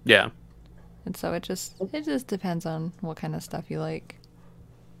 Yeah, And so it just depends on what kind of stuff you like.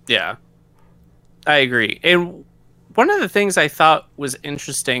 yeah, I agree. And one of the things I thought was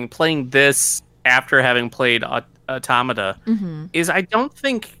interesting playing this after having played Automata Mm-hmm. is I don't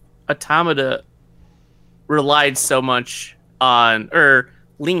think Automata relied so much on, or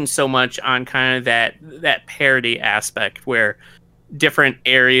leaned so much on, kind of that parody aspect where different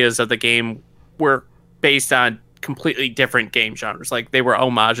areas of the game were based on completely different game genres, like they were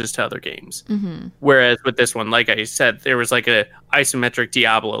homages to other games. Mm-hmm. Whereas with this one, like I said, there was like a isometric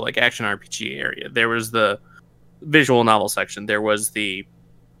Diablo like action RPG area, there was the visual novel section, there was the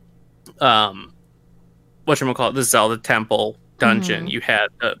um whatchamacallit, the Zelda temple dungeon, Mm-hmm. you had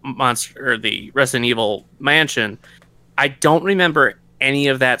the monster, or the Resident Evil mansion. I don't remember any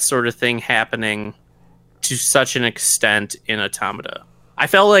of that sort of thing happening to such an extent in Automata. I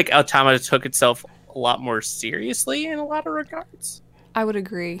felt like Automata took itself a lot more seriously in a lot of regards. I would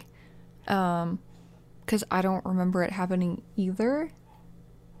agree. Because I don't remember it happening either.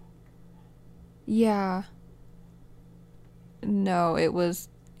 Yeah. No, it was,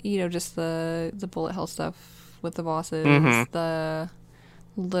 just the bullet hell stuff with the bosses, Hmm. the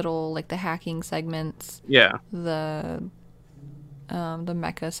little like the hacking segments, Yeah. the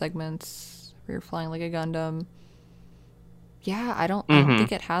mecha segments where you're flying like a Gundam. Yeah, I don't Hmm.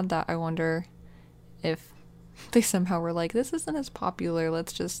 think it had that. I wonder if they somehow were like, this isn't as popular,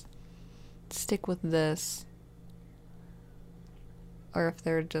 let's just stick with this. Or if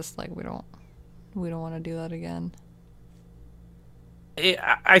they're just like, we don't want to do that again.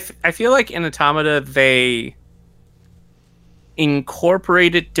 I feel like in Automata they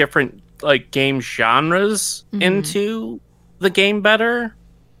incorporated different like game genres Mm-hmm. into the game better,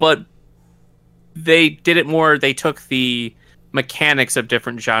 but they did it more. They took the mechanics of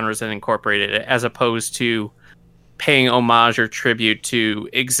different genres and incorporated it, as opposed to paying homage or tribute to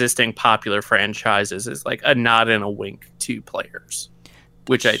existing popular franchises. Is like a nod and a wink to players,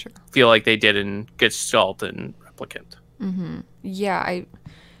 which I feel like they did in Gestalt and Replicant. Mm-hmm. Yeah,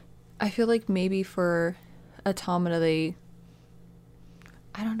 I feel like maybe for Automata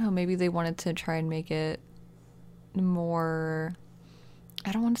I don't know, maybe they wanted to try and make it more,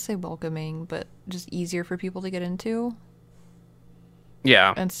 I don't want to say welcoming, but just easier for people to get into.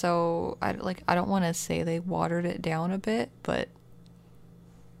 Yeah. And so I don't want to say they watered it down a bit, but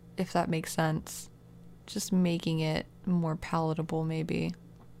if that makes sense, just making it more palatable maybe.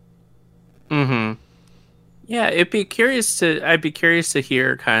 Mhm. Yeah, I'd be curious to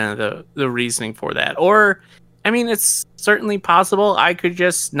hear kind of the reasoning for that. Or I mean, it's certainly possible I could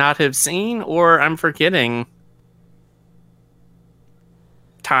just not have seen, or I'm forgetting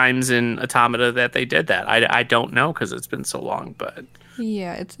times in Automata that they did that. I don't know because it's been so long, but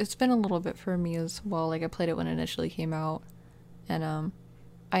yeah, it's been a little bit for me as well. Like I played it when it initially came out, and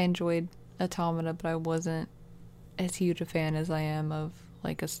I enjoyed Automata, but I wasn't as huge a fan as I am of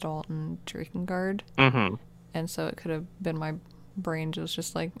like Gestalt and Drakengard. Mm-hmm. And so it could have been my brain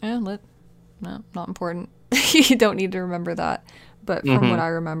just like, no, not important. You don't need to remember that. But from what I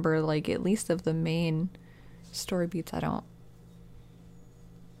remember, like at least of the main story beats, I don't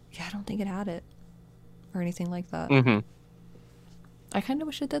think it had it or anything like that. Mm-hmm. I kind of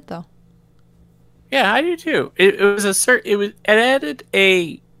wish it did though. Yeah, I do too. It added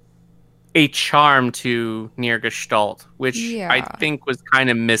a charm to Nier Gestalt, which I think was kind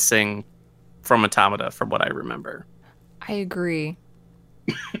of missing from Automata, from what I remember. I agree.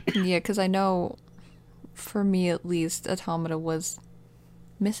 Yeah, because I know, for me at least, Automata was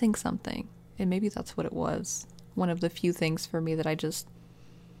missing something, and maybe that's what it was. One of the few things for me that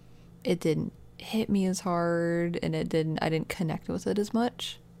it didn't hit me as hard, and I didn't connect with it as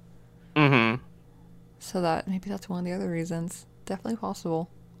much. Mm-hmm. So maybe that's one of the other reasons. Definitely possible.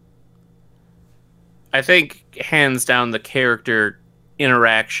 I think hands down the character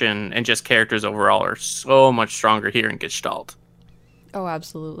interaction and just characters overall are so much stronger here in Gestalt. Oh,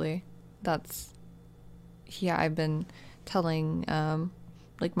 absolutely. I've been telling,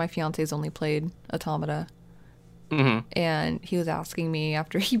 like my fiance's only played Automata. Mm-hmm. And he was asking me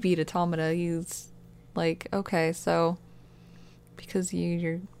after he beat Automata, he's like, okay, so because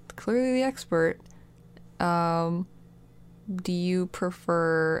you're clearly the expert, do you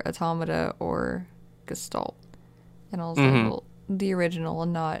prefer Automata or Gestalt? And I was like, well, the original,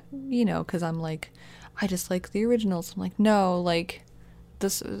 and not, because I'm like, I just like the originals. I'm like, no, like,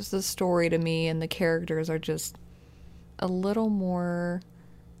 this is the story to me, and the characters are just a little more,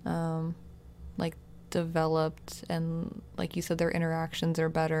 like, developed, and like you said, their interactions are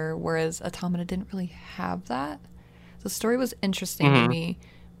better, whereas Automata didn't really have that. The story was interesting to me,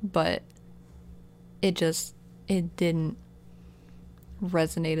 but it didn't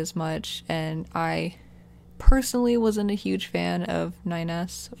resonate as much, and I personally wasn't a huge fan of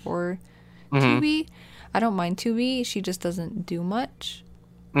 9S or 2B. I don't mind 2B, she just doesn't do much.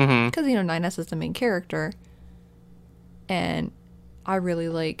 Because, 9S is the main character. And I really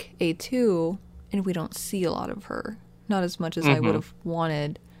like A2, and we don't see a lot of her. Not as much as I would have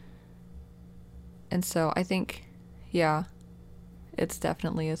wanted. And so I think, yeah, it's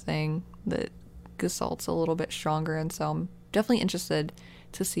definitely a thing that Gestalt's a little bit stronger, and so I'm definitely interested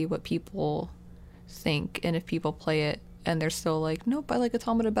to see what people think, and if people play it and they're still like, nope, I like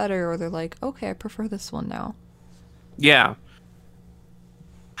Automata better, or they're like, okay, I prefer this one now. Yeah.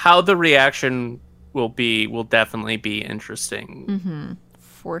 How the reaction will definitely be interesting.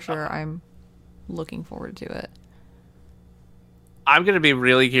 For sure. I'm looking forward to it. I'm going to be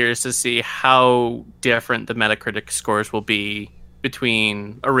really curious to see how different the Metacritic scores will be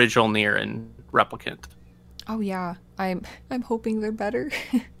between original Nier and Replicant. Oh yeah, I'm hoping they're better.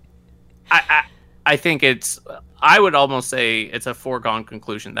 I think I would almost say it's a foregone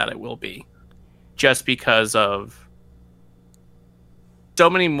conclusion that it will be, just because of so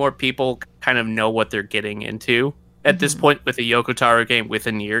many more people kind of know what they're getting into at this point with a Yoko Taro game, with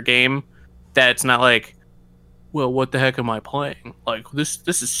a Nier game, that it's not like, well, what the heck am I playing? Like, this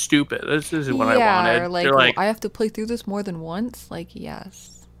is stupid. This isn't what I wanted. Or like, I have to play through this more than once? Like,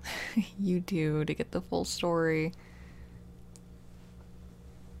 yes, you do, to get the full story.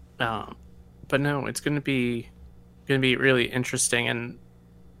 But no, it's gonna be really interesting. And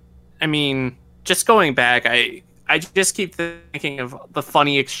I mean, just going back, I just keep thinking of the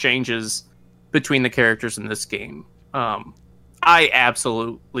funny exchanges between the characters in this game. I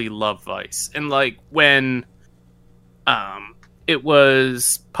absolutely love Vice, and like when it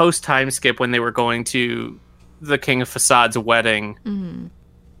was post time skip when they were going to the King of Facade's wedding,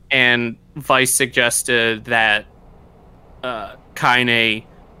 and Vice suggested that Kaine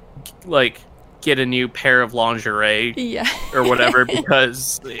like get a new pair of lingerie or whatever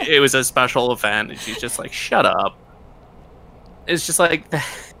because it was a special event, and she's just like, shut up. It's just like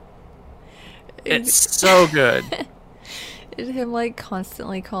it's so good. Him like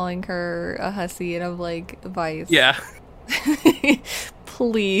constantly calling her a hussy, and I'm like, Vice. Yeah.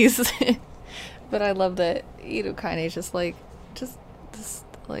 Please. But I love that, Kaine's just like,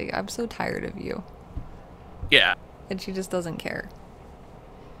 I'm so tired of you. Yeah. And she just doesn't care.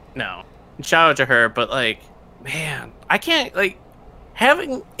 No. Shout out to her, but like, man, I can't, like,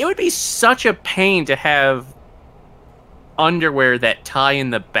 it would be such a pain to have underwear that tie in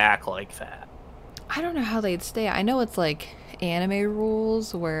the back like that. I don't know how they'd stay. I know it's like anime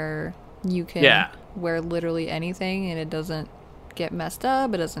rules where you can wear literally anything and it doesn't get messed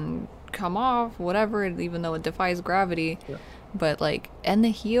up, it doesn't come off, whatever, even though it defies gravity. Yeah. But like, and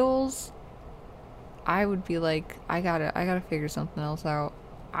the heels, I would be like, I gotta figure something else out.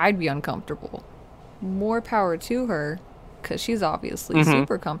 I'd be uncomfortable. More power to her, because she's obviously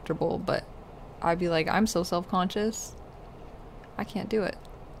super comfortable, but I'd be like, I'm so self-conscious, I can't do it.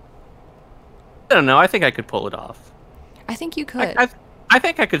 I don't know, I think I could pull it off. I think you could. I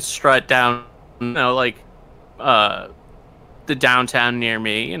think I could strut down, like, the downtown near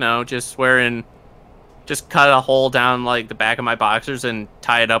me, just cut a hole down, like, the back of my boxers and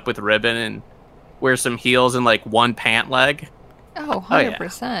tie it up with ribbon and wear some heels and, like, one pant leg. Oh,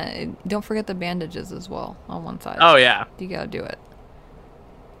 100%. Yeah. Don't forget the bandages as well on one side. Oh, yeah. You gotta do it.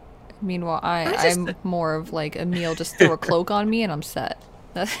 Meanwhile, I'm more of, like, Emil, just throw a cloak on me and I'm set.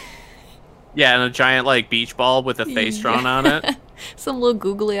 Yeah, and a giant, like, beach ball with a face drawn on it. Some little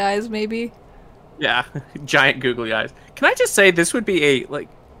googly eyes, maybe. Yeah, giant googly eyes. Can I just say, this would be a, like,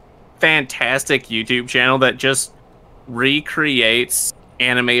 fantastic YouTube channel that just recreates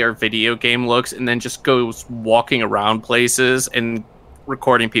anime or video game looks and then just goes walking around places and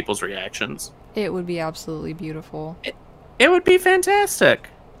recording people's reactions. It would be absolutely beautiful. It would be fantastic.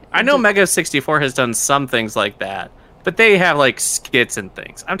 I know Mega 64 has done some things like that, but they have, like, skits and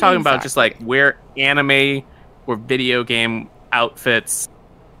things. I'm talking about just, like, wear anime or video game outfits,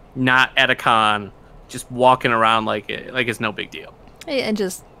 not at a con, just walking around like it's no big deal. And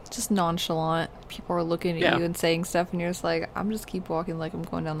just nonchalant. People are looking at you and saying stuff, and you're just like, I'm just keep walking like I'm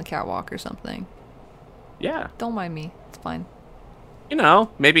going down the catwalk or something. Yeah. Don't mind me. It's fine.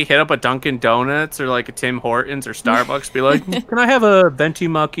 Maybe hit up a Dunkin' Donuts or like a Tim Hortons or Starbucks. Be like, can I have a venti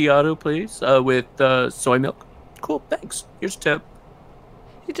macchiato, please, with soy milk? Cool, thanks. Here's a tip.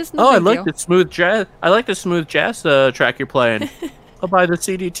 I like the smooth jazz. I like the smooth jazz track you're playing. I'll buy the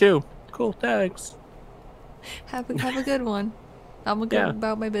CD too. Cool, thanks. Have a good one. I'm gonna go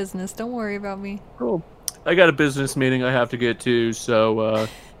about my business. Don't worry about me. Cool. I got a business meeting I have to get to, so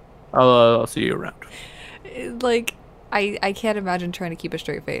I'll see you around. Like, I can't imagine trying to keep a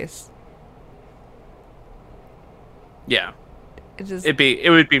straight face. Yeah. It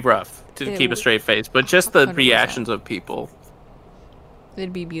would be rough to keep a straight face, but just the 100%. reactions of people.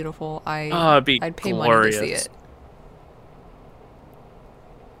 It'd be beautiful. It'd be I'd pay glorious. money to see it.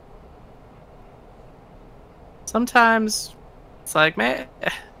 Sometimes it's like, man,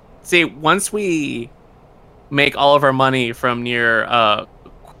 see, once we make all of our money from near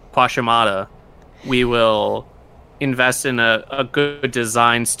Quashimata, we will invest in a good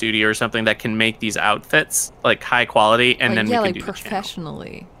design studio or something that can make these outfits like high quality, and then we can do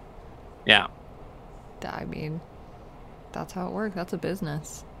professionally. The channel. Yeah. I mean, that's how it works. That's a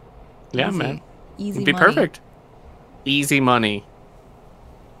business. Yeah, man. Easy It'd be money. perfect. Easy money.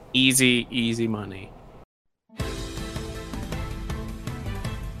 Easy money.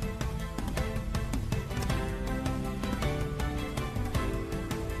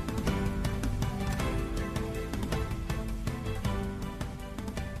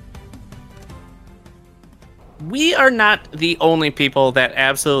 We are not the only people that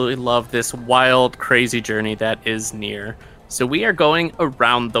absolutely love this wild, crazy journey that is Nier, so we are going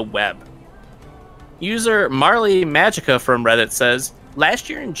around the web. User Marley Magica from Reddit says, last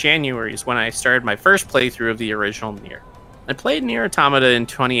year in January is when I started my first playthrough of the original Nier. I played Nier Automata in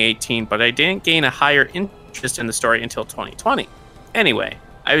 2018, but I didn't gain a higher interest in the story until 2020. Anyway,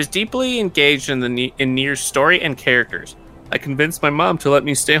 I was deeply engaged in Nier's story and characters. I convinced my mom to let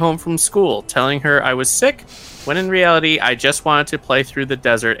me stay home from school, telling her I was sick, when in reality, I just wanted to play through the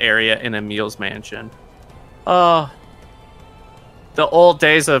desert area in Emil's mansion. Oh, the old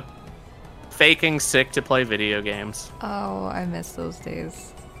days of faking sick to play video games. Oh, I miss those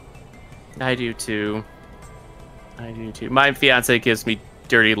days. I do too. I do too. My fiance gives me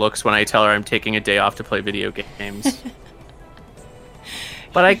dirty looks when I tell her I'm taking a day off to play video games.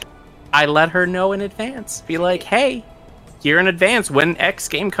 But I let her know in advance. Be like, hey, here in advance, when X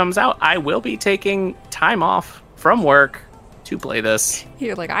game comes out, I will be taking time off from work to play this.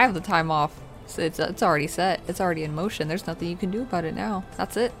 You're like, I have the time off. So it's already set. It's already in motion. There's nothing you can do about it now.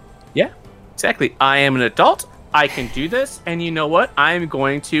 That's it. Yeah, exactly. I am an adult. I can do this. And you know what? I'm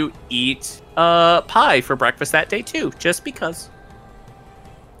going to eat pie for breakfast that day too, just because.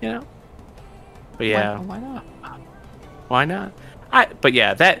 You know? But yeah. Why not? Why not? But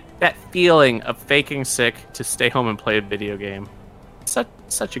yeah, that feeling of faking sick to stay home and play a video game,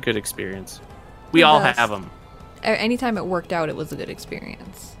 such a good experience. We all have them. Anytime it worked out, it was a good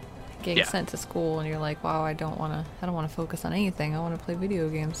experience. Getting Yeah. sent to school and you're like, wow, I don't want to focus on anything. I want to play video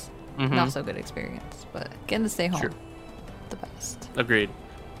games. Mhm. Not so good experience, but getting to stay home, Sure. the best. Agreed.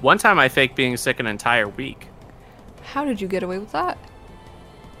 One time I faked being sick an entire week How did you get away with that?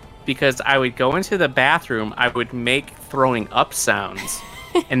 because I would go into the bathroom, I would make throwing up sounds,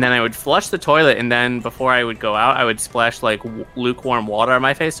 and then I would flush the toilet, and then before I would go out, I would splash like lukewarm water on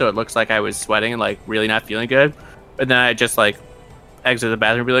my face so it looks like I was sweating and like really not feeling good. And then I just like exit the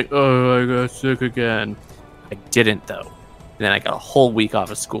bathroom and be like, oh, I got sick again. I didn't though. And then I got a whole week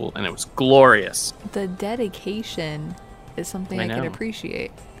off of school, and it was glorious. The dedication is something I I can know.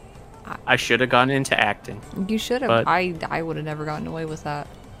 appreciate. I should have gone into acting. You should have. But- I would have never gotten away with that.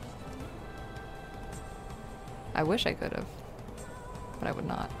 I wish I could have, but I would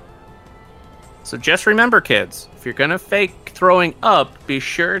not. So just remember, kids, if you're gonna fake throwing up, be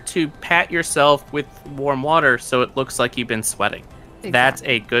sure to pat yourself with warm water so it looks like you've been sweating. That's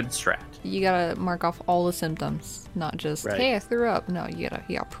a good strat. You gotta mark off all the symptoms, not just Right. hey, I threw up. No, you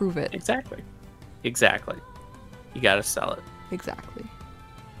gotta prove it. Exactly. You gotta sell it. Exactly.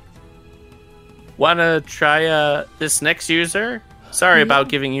 Wanna try this next user? Sorry about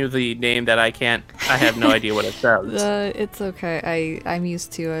giving you the name that I have no idea what it says. It's okay. I'm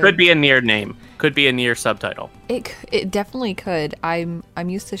used to it. Could be a near name. Could be a near subtitle. It definitely could. I'm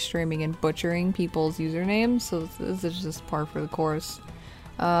used to streaming and butchering people's usernames, so this is just par for the course.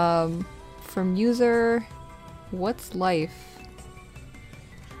 From user, what's life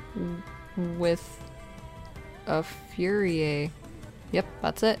with a Furie? Yep,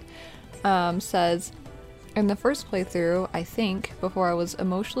 that's it. Says, in the first playthrough, I think, before I was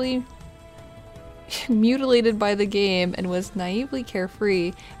emotionally mutilated by the game and was naively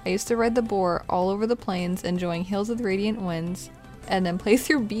carefree, I used to ride the boar all over the plains, enjoying hills with radiant winds, and then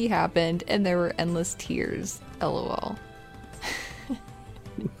playthrough B happened, and there were endless tears. LOL.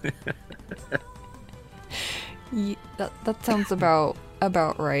 That sounds about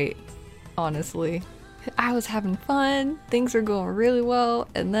right, honestly. I was having fun, things were going really well,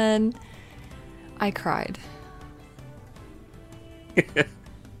 and then I cried.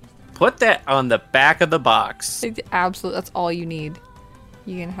 Put that on the back of the box. Absolutely, that's all you need.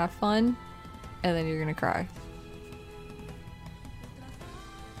 You can have fun, and then you're gonna cry.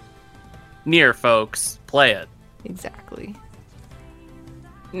 Near, folks. Play it. Exactly.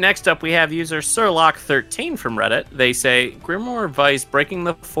 Next up, we have user Sirlock13 from Reddit. They say, Grimoire Vice breaking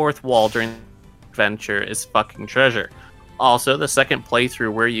the fourth wall during adventure is fucking treasure. Also, the second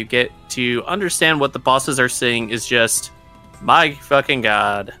playthrough where you get to understand what the bosses are saying is just, my fucking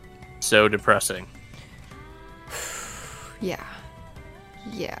god, so depressing. Yeah.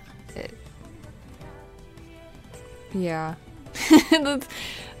 Yeah. Yeah.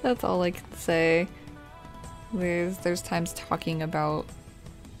 That's all I can say. There's times talking about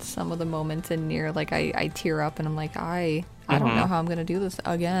some of the moments in Nier, like I tear up and I'm like, I don't know how I'm gonna do this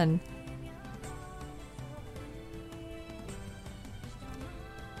again.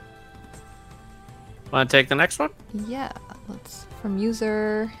 Want to take the next one? Yeah, let's from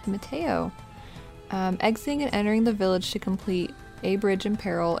user Mateo. Exiting and entering the village to complete a bridge in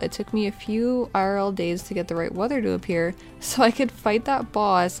peril. It took me a few IRL days to get the right weather to appear so I could fight that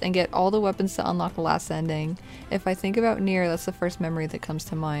boss and get all the weapons to unlock the last ending. If I think about Nier, that's the first memory that comes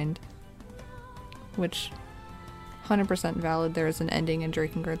to mind. Which, 100% valid. There is an ending in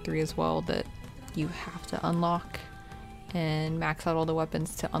Drakengard 3 as well that you have to unlock and max out all the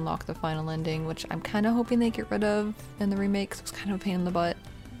weapons to unlock the final ending, which I'm kind of hoping they get rid of in the remake, because it was kind of a pain in the butt.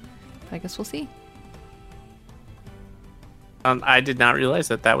 But I guess we'll see. I did not realize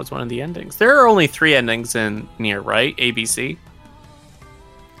that was one of the endings. There are only 3 endings in Nier, right? ABC?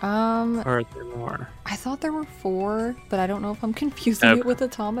 Or are there more? I thought there were 4, but I don't know if I'm confusing Okay. it with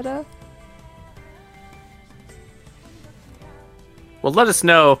Automata. Well, let us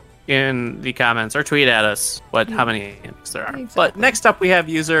know in the comments or tweet at us how many endings there are. Exactly. But next up, we have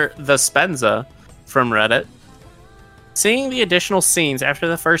user The Spenza from Reddit. Seeing the additional scenes after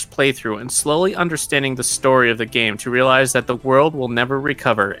the first playthrough and slowly understanding the story of the game to realize that the world will never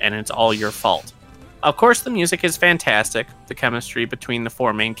recover and it's all your fault. Of course, the music is fantastic, the chemistry between the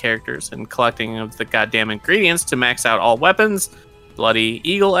four main characters, and collecting of the goddamn ingredients to max out all weapons, bloody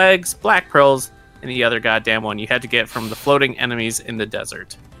eagle eggs, black pearls, and the other goddamn one you had to get from the floating enemies in the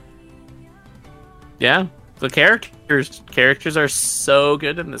desert. Yeah, the characters are so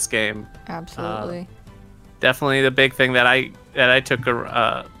good in this game. Absolutely. Definitely the big thing that I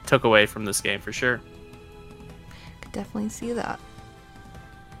took away from this game for sure. Could definitely see that.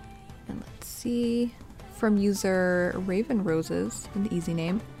 And let's see, from user Raven Roses, an easy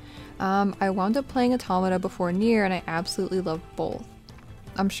name. I wound up playing Automata before Nier, and I absolutely loved both.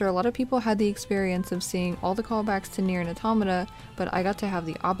 I'm sure a lot of people had the experience of seeing all the callbacks to Nier and Automata, but I got to have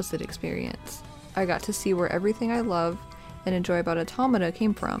the opposite experience. I got to see where everything I love and enjoy about Automata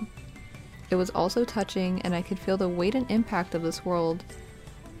came from. It was also touching, and I could feel the weight and impact of this world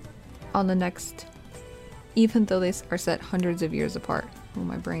on the next, even though they are set hundreds of years apart. Oh,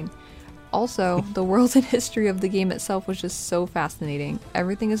 my brain. Also, the world and history of the game itself was just so fascinating.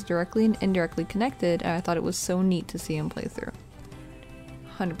 Everything is directly and indirectly connected, and I thought it was so neat to see him play through.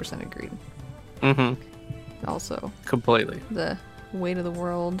 100% agreed. Mm-hmm. Also, completely. The weight of the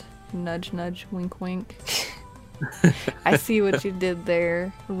world, nudge, nudge, wink, wink. I see what you did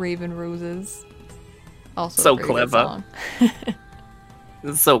there, Raven Roses. Also, so a very good clever. Song.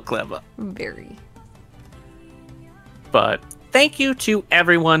 It's so clever. Very. But thank you to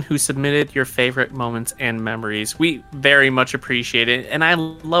everyone who submitted your favorite moments and memories. We very much appreciate it, and I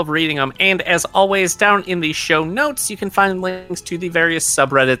love reading them. And as always, down in the show notes, you can find links to the various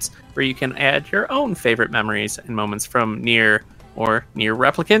subreddits where you can add your own favorite memories and moments from Nier or Nier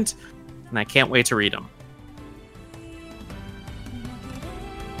Replicant. And I can't wait to read them.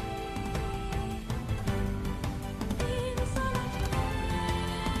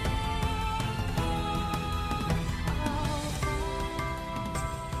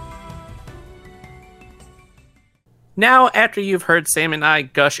 Now, after you've heard Sam and I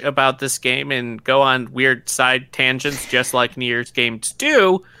gush about this game and go on weird side tangents just like Nier's games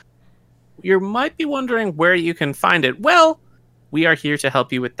do, you might be wondering where you can find it. Well, we are here to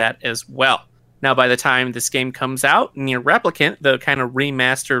help you with that as well. Now, by the time this game comes out, Nier Replicant, the kind of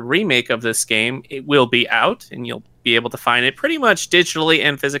remastered remake of this game, it will be out, and you'll be able to find it pretty much digitally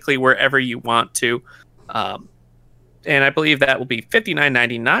and physically wherever you want to. And I believe that will be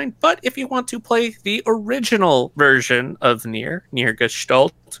 $59.99. But if you want to play the original version of Nier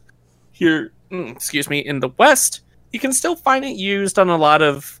Gestalt, here, in the West, you can still find it used on a lot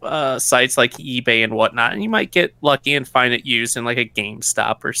of sites like eBay and whatnot. And you might get lucky and find it used in like a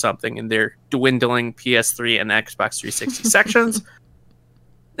GameStop or something in their dwindling PS3 and Xbox 360 sections.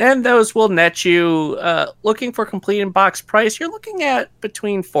 And those will net you, looking for complete in box price, you're looking at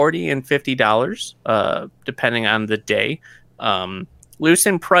between $40 and $50, depending on the day. Loose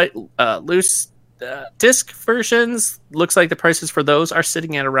disc versions, looks like the prices for those are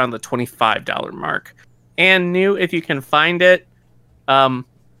sitting at around the $25 mark. And new, if you can find it,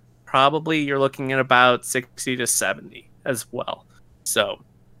 probably you're looking at about $60 to $70 as well. So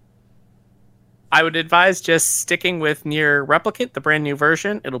I would advise just sticking with Nier Replicant, the brand new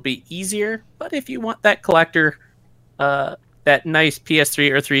version. It'll be easier, but if you want that collector, that nice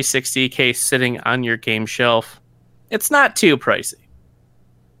PS3 or 360 case sitting on your game shelf, it's not too pricey.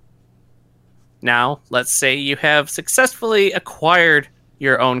 Now, let's say you have successfully acquired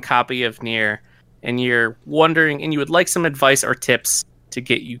your own copy of Nier, and you're wondering, and you would like some advice or tips to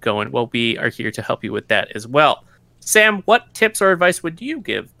get you going. Well, we are here to help you with that as well. Sam, what tips or advice would you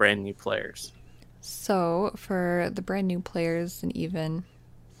give brand new players? So, for the brand new players, and even,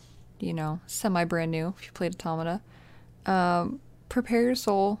 semi-brand new, if you played Automata, prepare your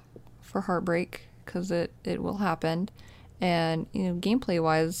soul for heartbreak, because it will happen. And,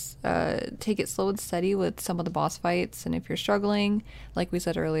 gameplay-wise, take it slow and steady with some of the boss fights, and if you're struggling, like we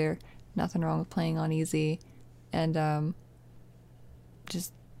said earlier, nothing wrong with playing on easy, and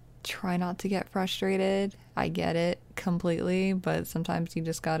just try not to get frustrated. I get it completely, but sometimes you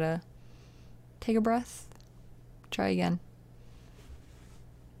just gotta take a breath, try again.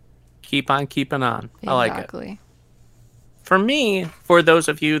 Keep on keeping on. Exactly. I like it. For me, for those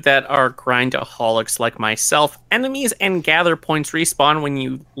of you that are grindaholics like myself, enemies and gather points respawn when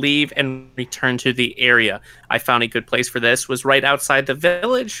you leave and return to the area. I found a good place for this was right outside the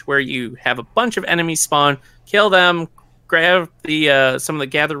village, where you have a bunch of enemies spawn, kill them, grab the some of the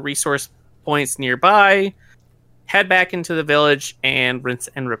gathered resource points nearby, head back into the village, and rinse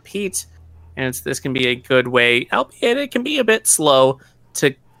and repeat. And this can be a good way, albeit it can be a bit slow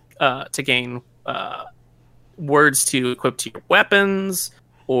to gain words to equip to your weapons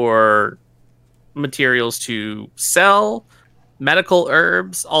or materials to sell, medical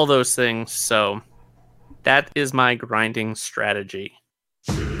herbs, all those things. So that is my grinding strategy.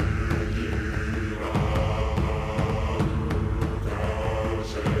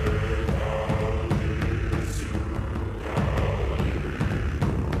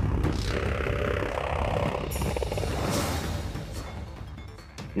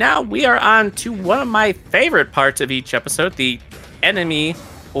 Now we are on to one of my favorite parts of each episode, the enemy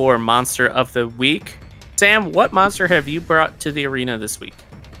or monster of the week. Sam, what monster have you brought to the arena this week?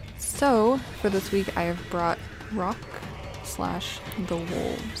 So, for this week, I have brought Rock/the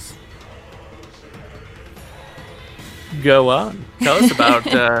Wolves. Go on. Tell us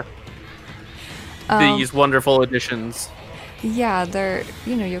about these wonderful additions. Yeah, they're,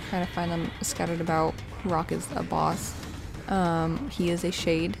 you'll kind of find them scattered about. Rock is a boss. He is a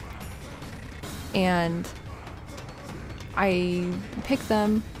shade. And I pick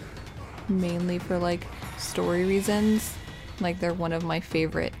them mainly for, like, story reasons. Like, they're one of my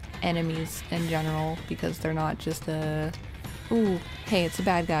favorite enemies in general because they're not just ooh, hey, it's a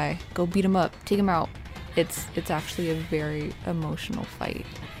bad guy, go beat him up, take him out. It's actually a very emotional fight,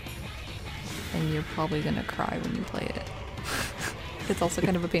 and you're probably gonna cry when you play it. It's also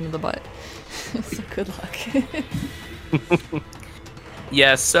kind of a pain in the butt. So good luck.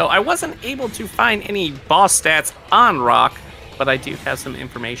 Yes, so I wasn't able to find any boss stats on Rock, but I do have some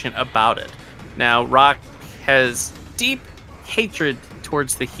information about it. Now, Rock has deep hatred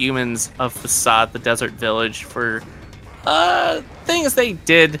towards the humans of Facade, the desert village, for things they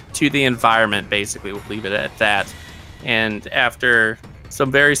did to the environment, basically. We'll leave it at that. And after some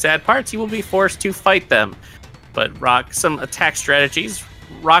very sad parts, he will be forced to fight them. But Rock, some attack strategies.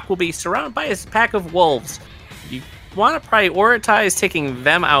 Rock will be surrounded by his pack of wolves. You want to prioritize taking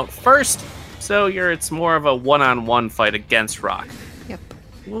them out first, so it's more of a one-on-one fight against Rock. Yep.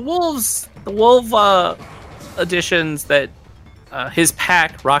 The wolf additions that his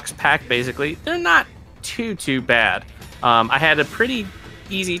pack, Rock's pack, basically, they're not too bad. I had a pretty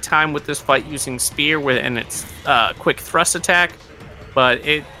easy time with this fight using Spear and its quick thrust attack, but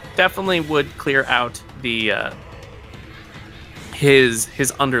it definitely would clear out the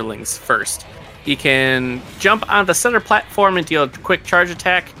his underlings first. He can jump on the center platform and deal a quick charge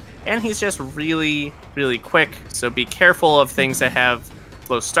attack, and he's just really, really quick, so be careful of things that have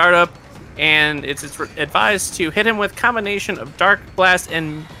slow startup, and it's advised to hit him with combination of Dark Blast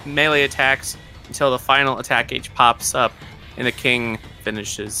and melee attacks until the final attack gauge pops up and the king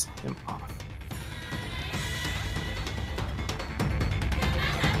finishes him off.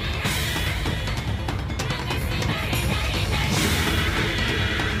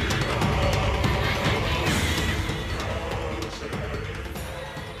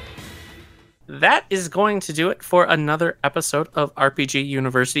 That is going to do it for another episode of RPG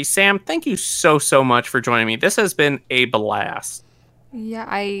University. Sam, thank you so much for joining me. This has been a blast. Yeah,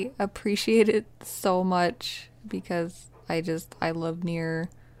 I appreciate it so much because I love Nier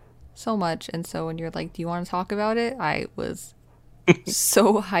so much. And so when you're like, do you want to talk about it? I was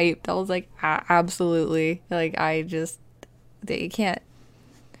so hyped. I was like, absolutely. Like, they can't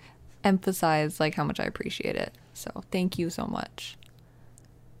emphasize like how much I appreciate it. So thank you so much.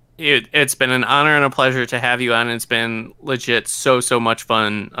 It's been an honor and a pleasure to have you on. It's been legit so much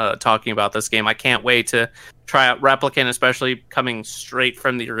fun talking about this game. I can't wait to try out Replicant, especially coming straight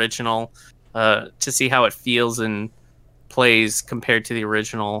from the original, to see how it feels and plays compared to the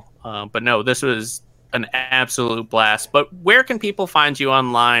original. But no, this was an absolute blast. But where can people find you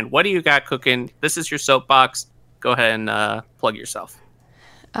online? What do you got cooking? This is your soapbox. Go ahead and plug yourself.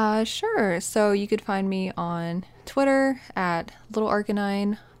 Sure. So you could find me on Twitter at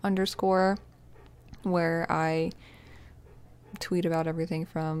littlearcanine_, where I tweet about everything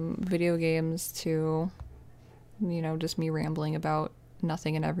from video games to, just me rambling about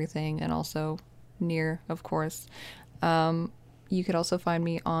nothing and everything, and also Nier, of course. You could also find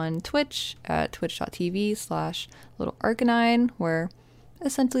me on Twitch at twitch.tv/littlearcanine, where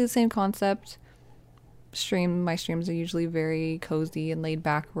essentially the same concept. My streams are usually very cozy and laid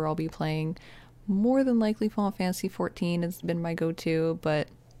back, where I'll be playing more than likely Final Fantasy 14 has been my go-to, but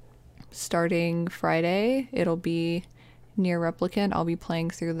starting Friday, it'll be Nier Replicant. I'll be playing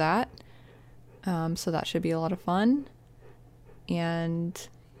through that. So that should be a lot of fun. And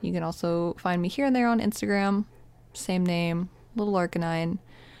you can also find me here and there on Instagram. Same name, Little Arcanine.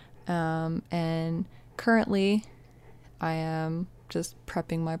 And currently, I am just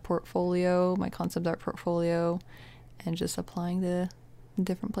prepping my portfolio, my concept art portfolio, and just applying to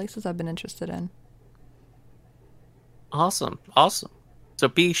different places I've been interested in. Awesome. So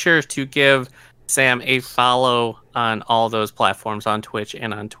be sure to give Sam a follow on all those platforms, on Twitch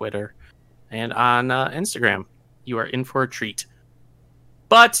and on Twitter and on Instagram. You are in for a treat.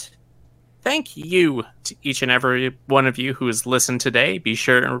 But thank you to each and every one of you who has listened today. Be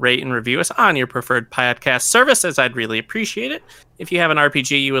sure to rate and review us on your preferred podcast service, as I'd really appreciate it. If you have an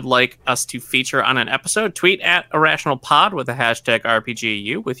RPG you would like us to feature on an episode, tweet at IrrationalPod with the hashtag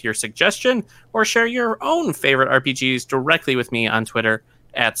RPGU with your suggestion, or share your own favorite RPGs directly with me on Twitter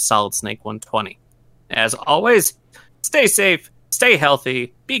at SolidSnake120. As always, stay safe, stay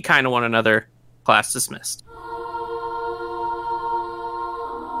healthy, be kind to one another. Class dismissed.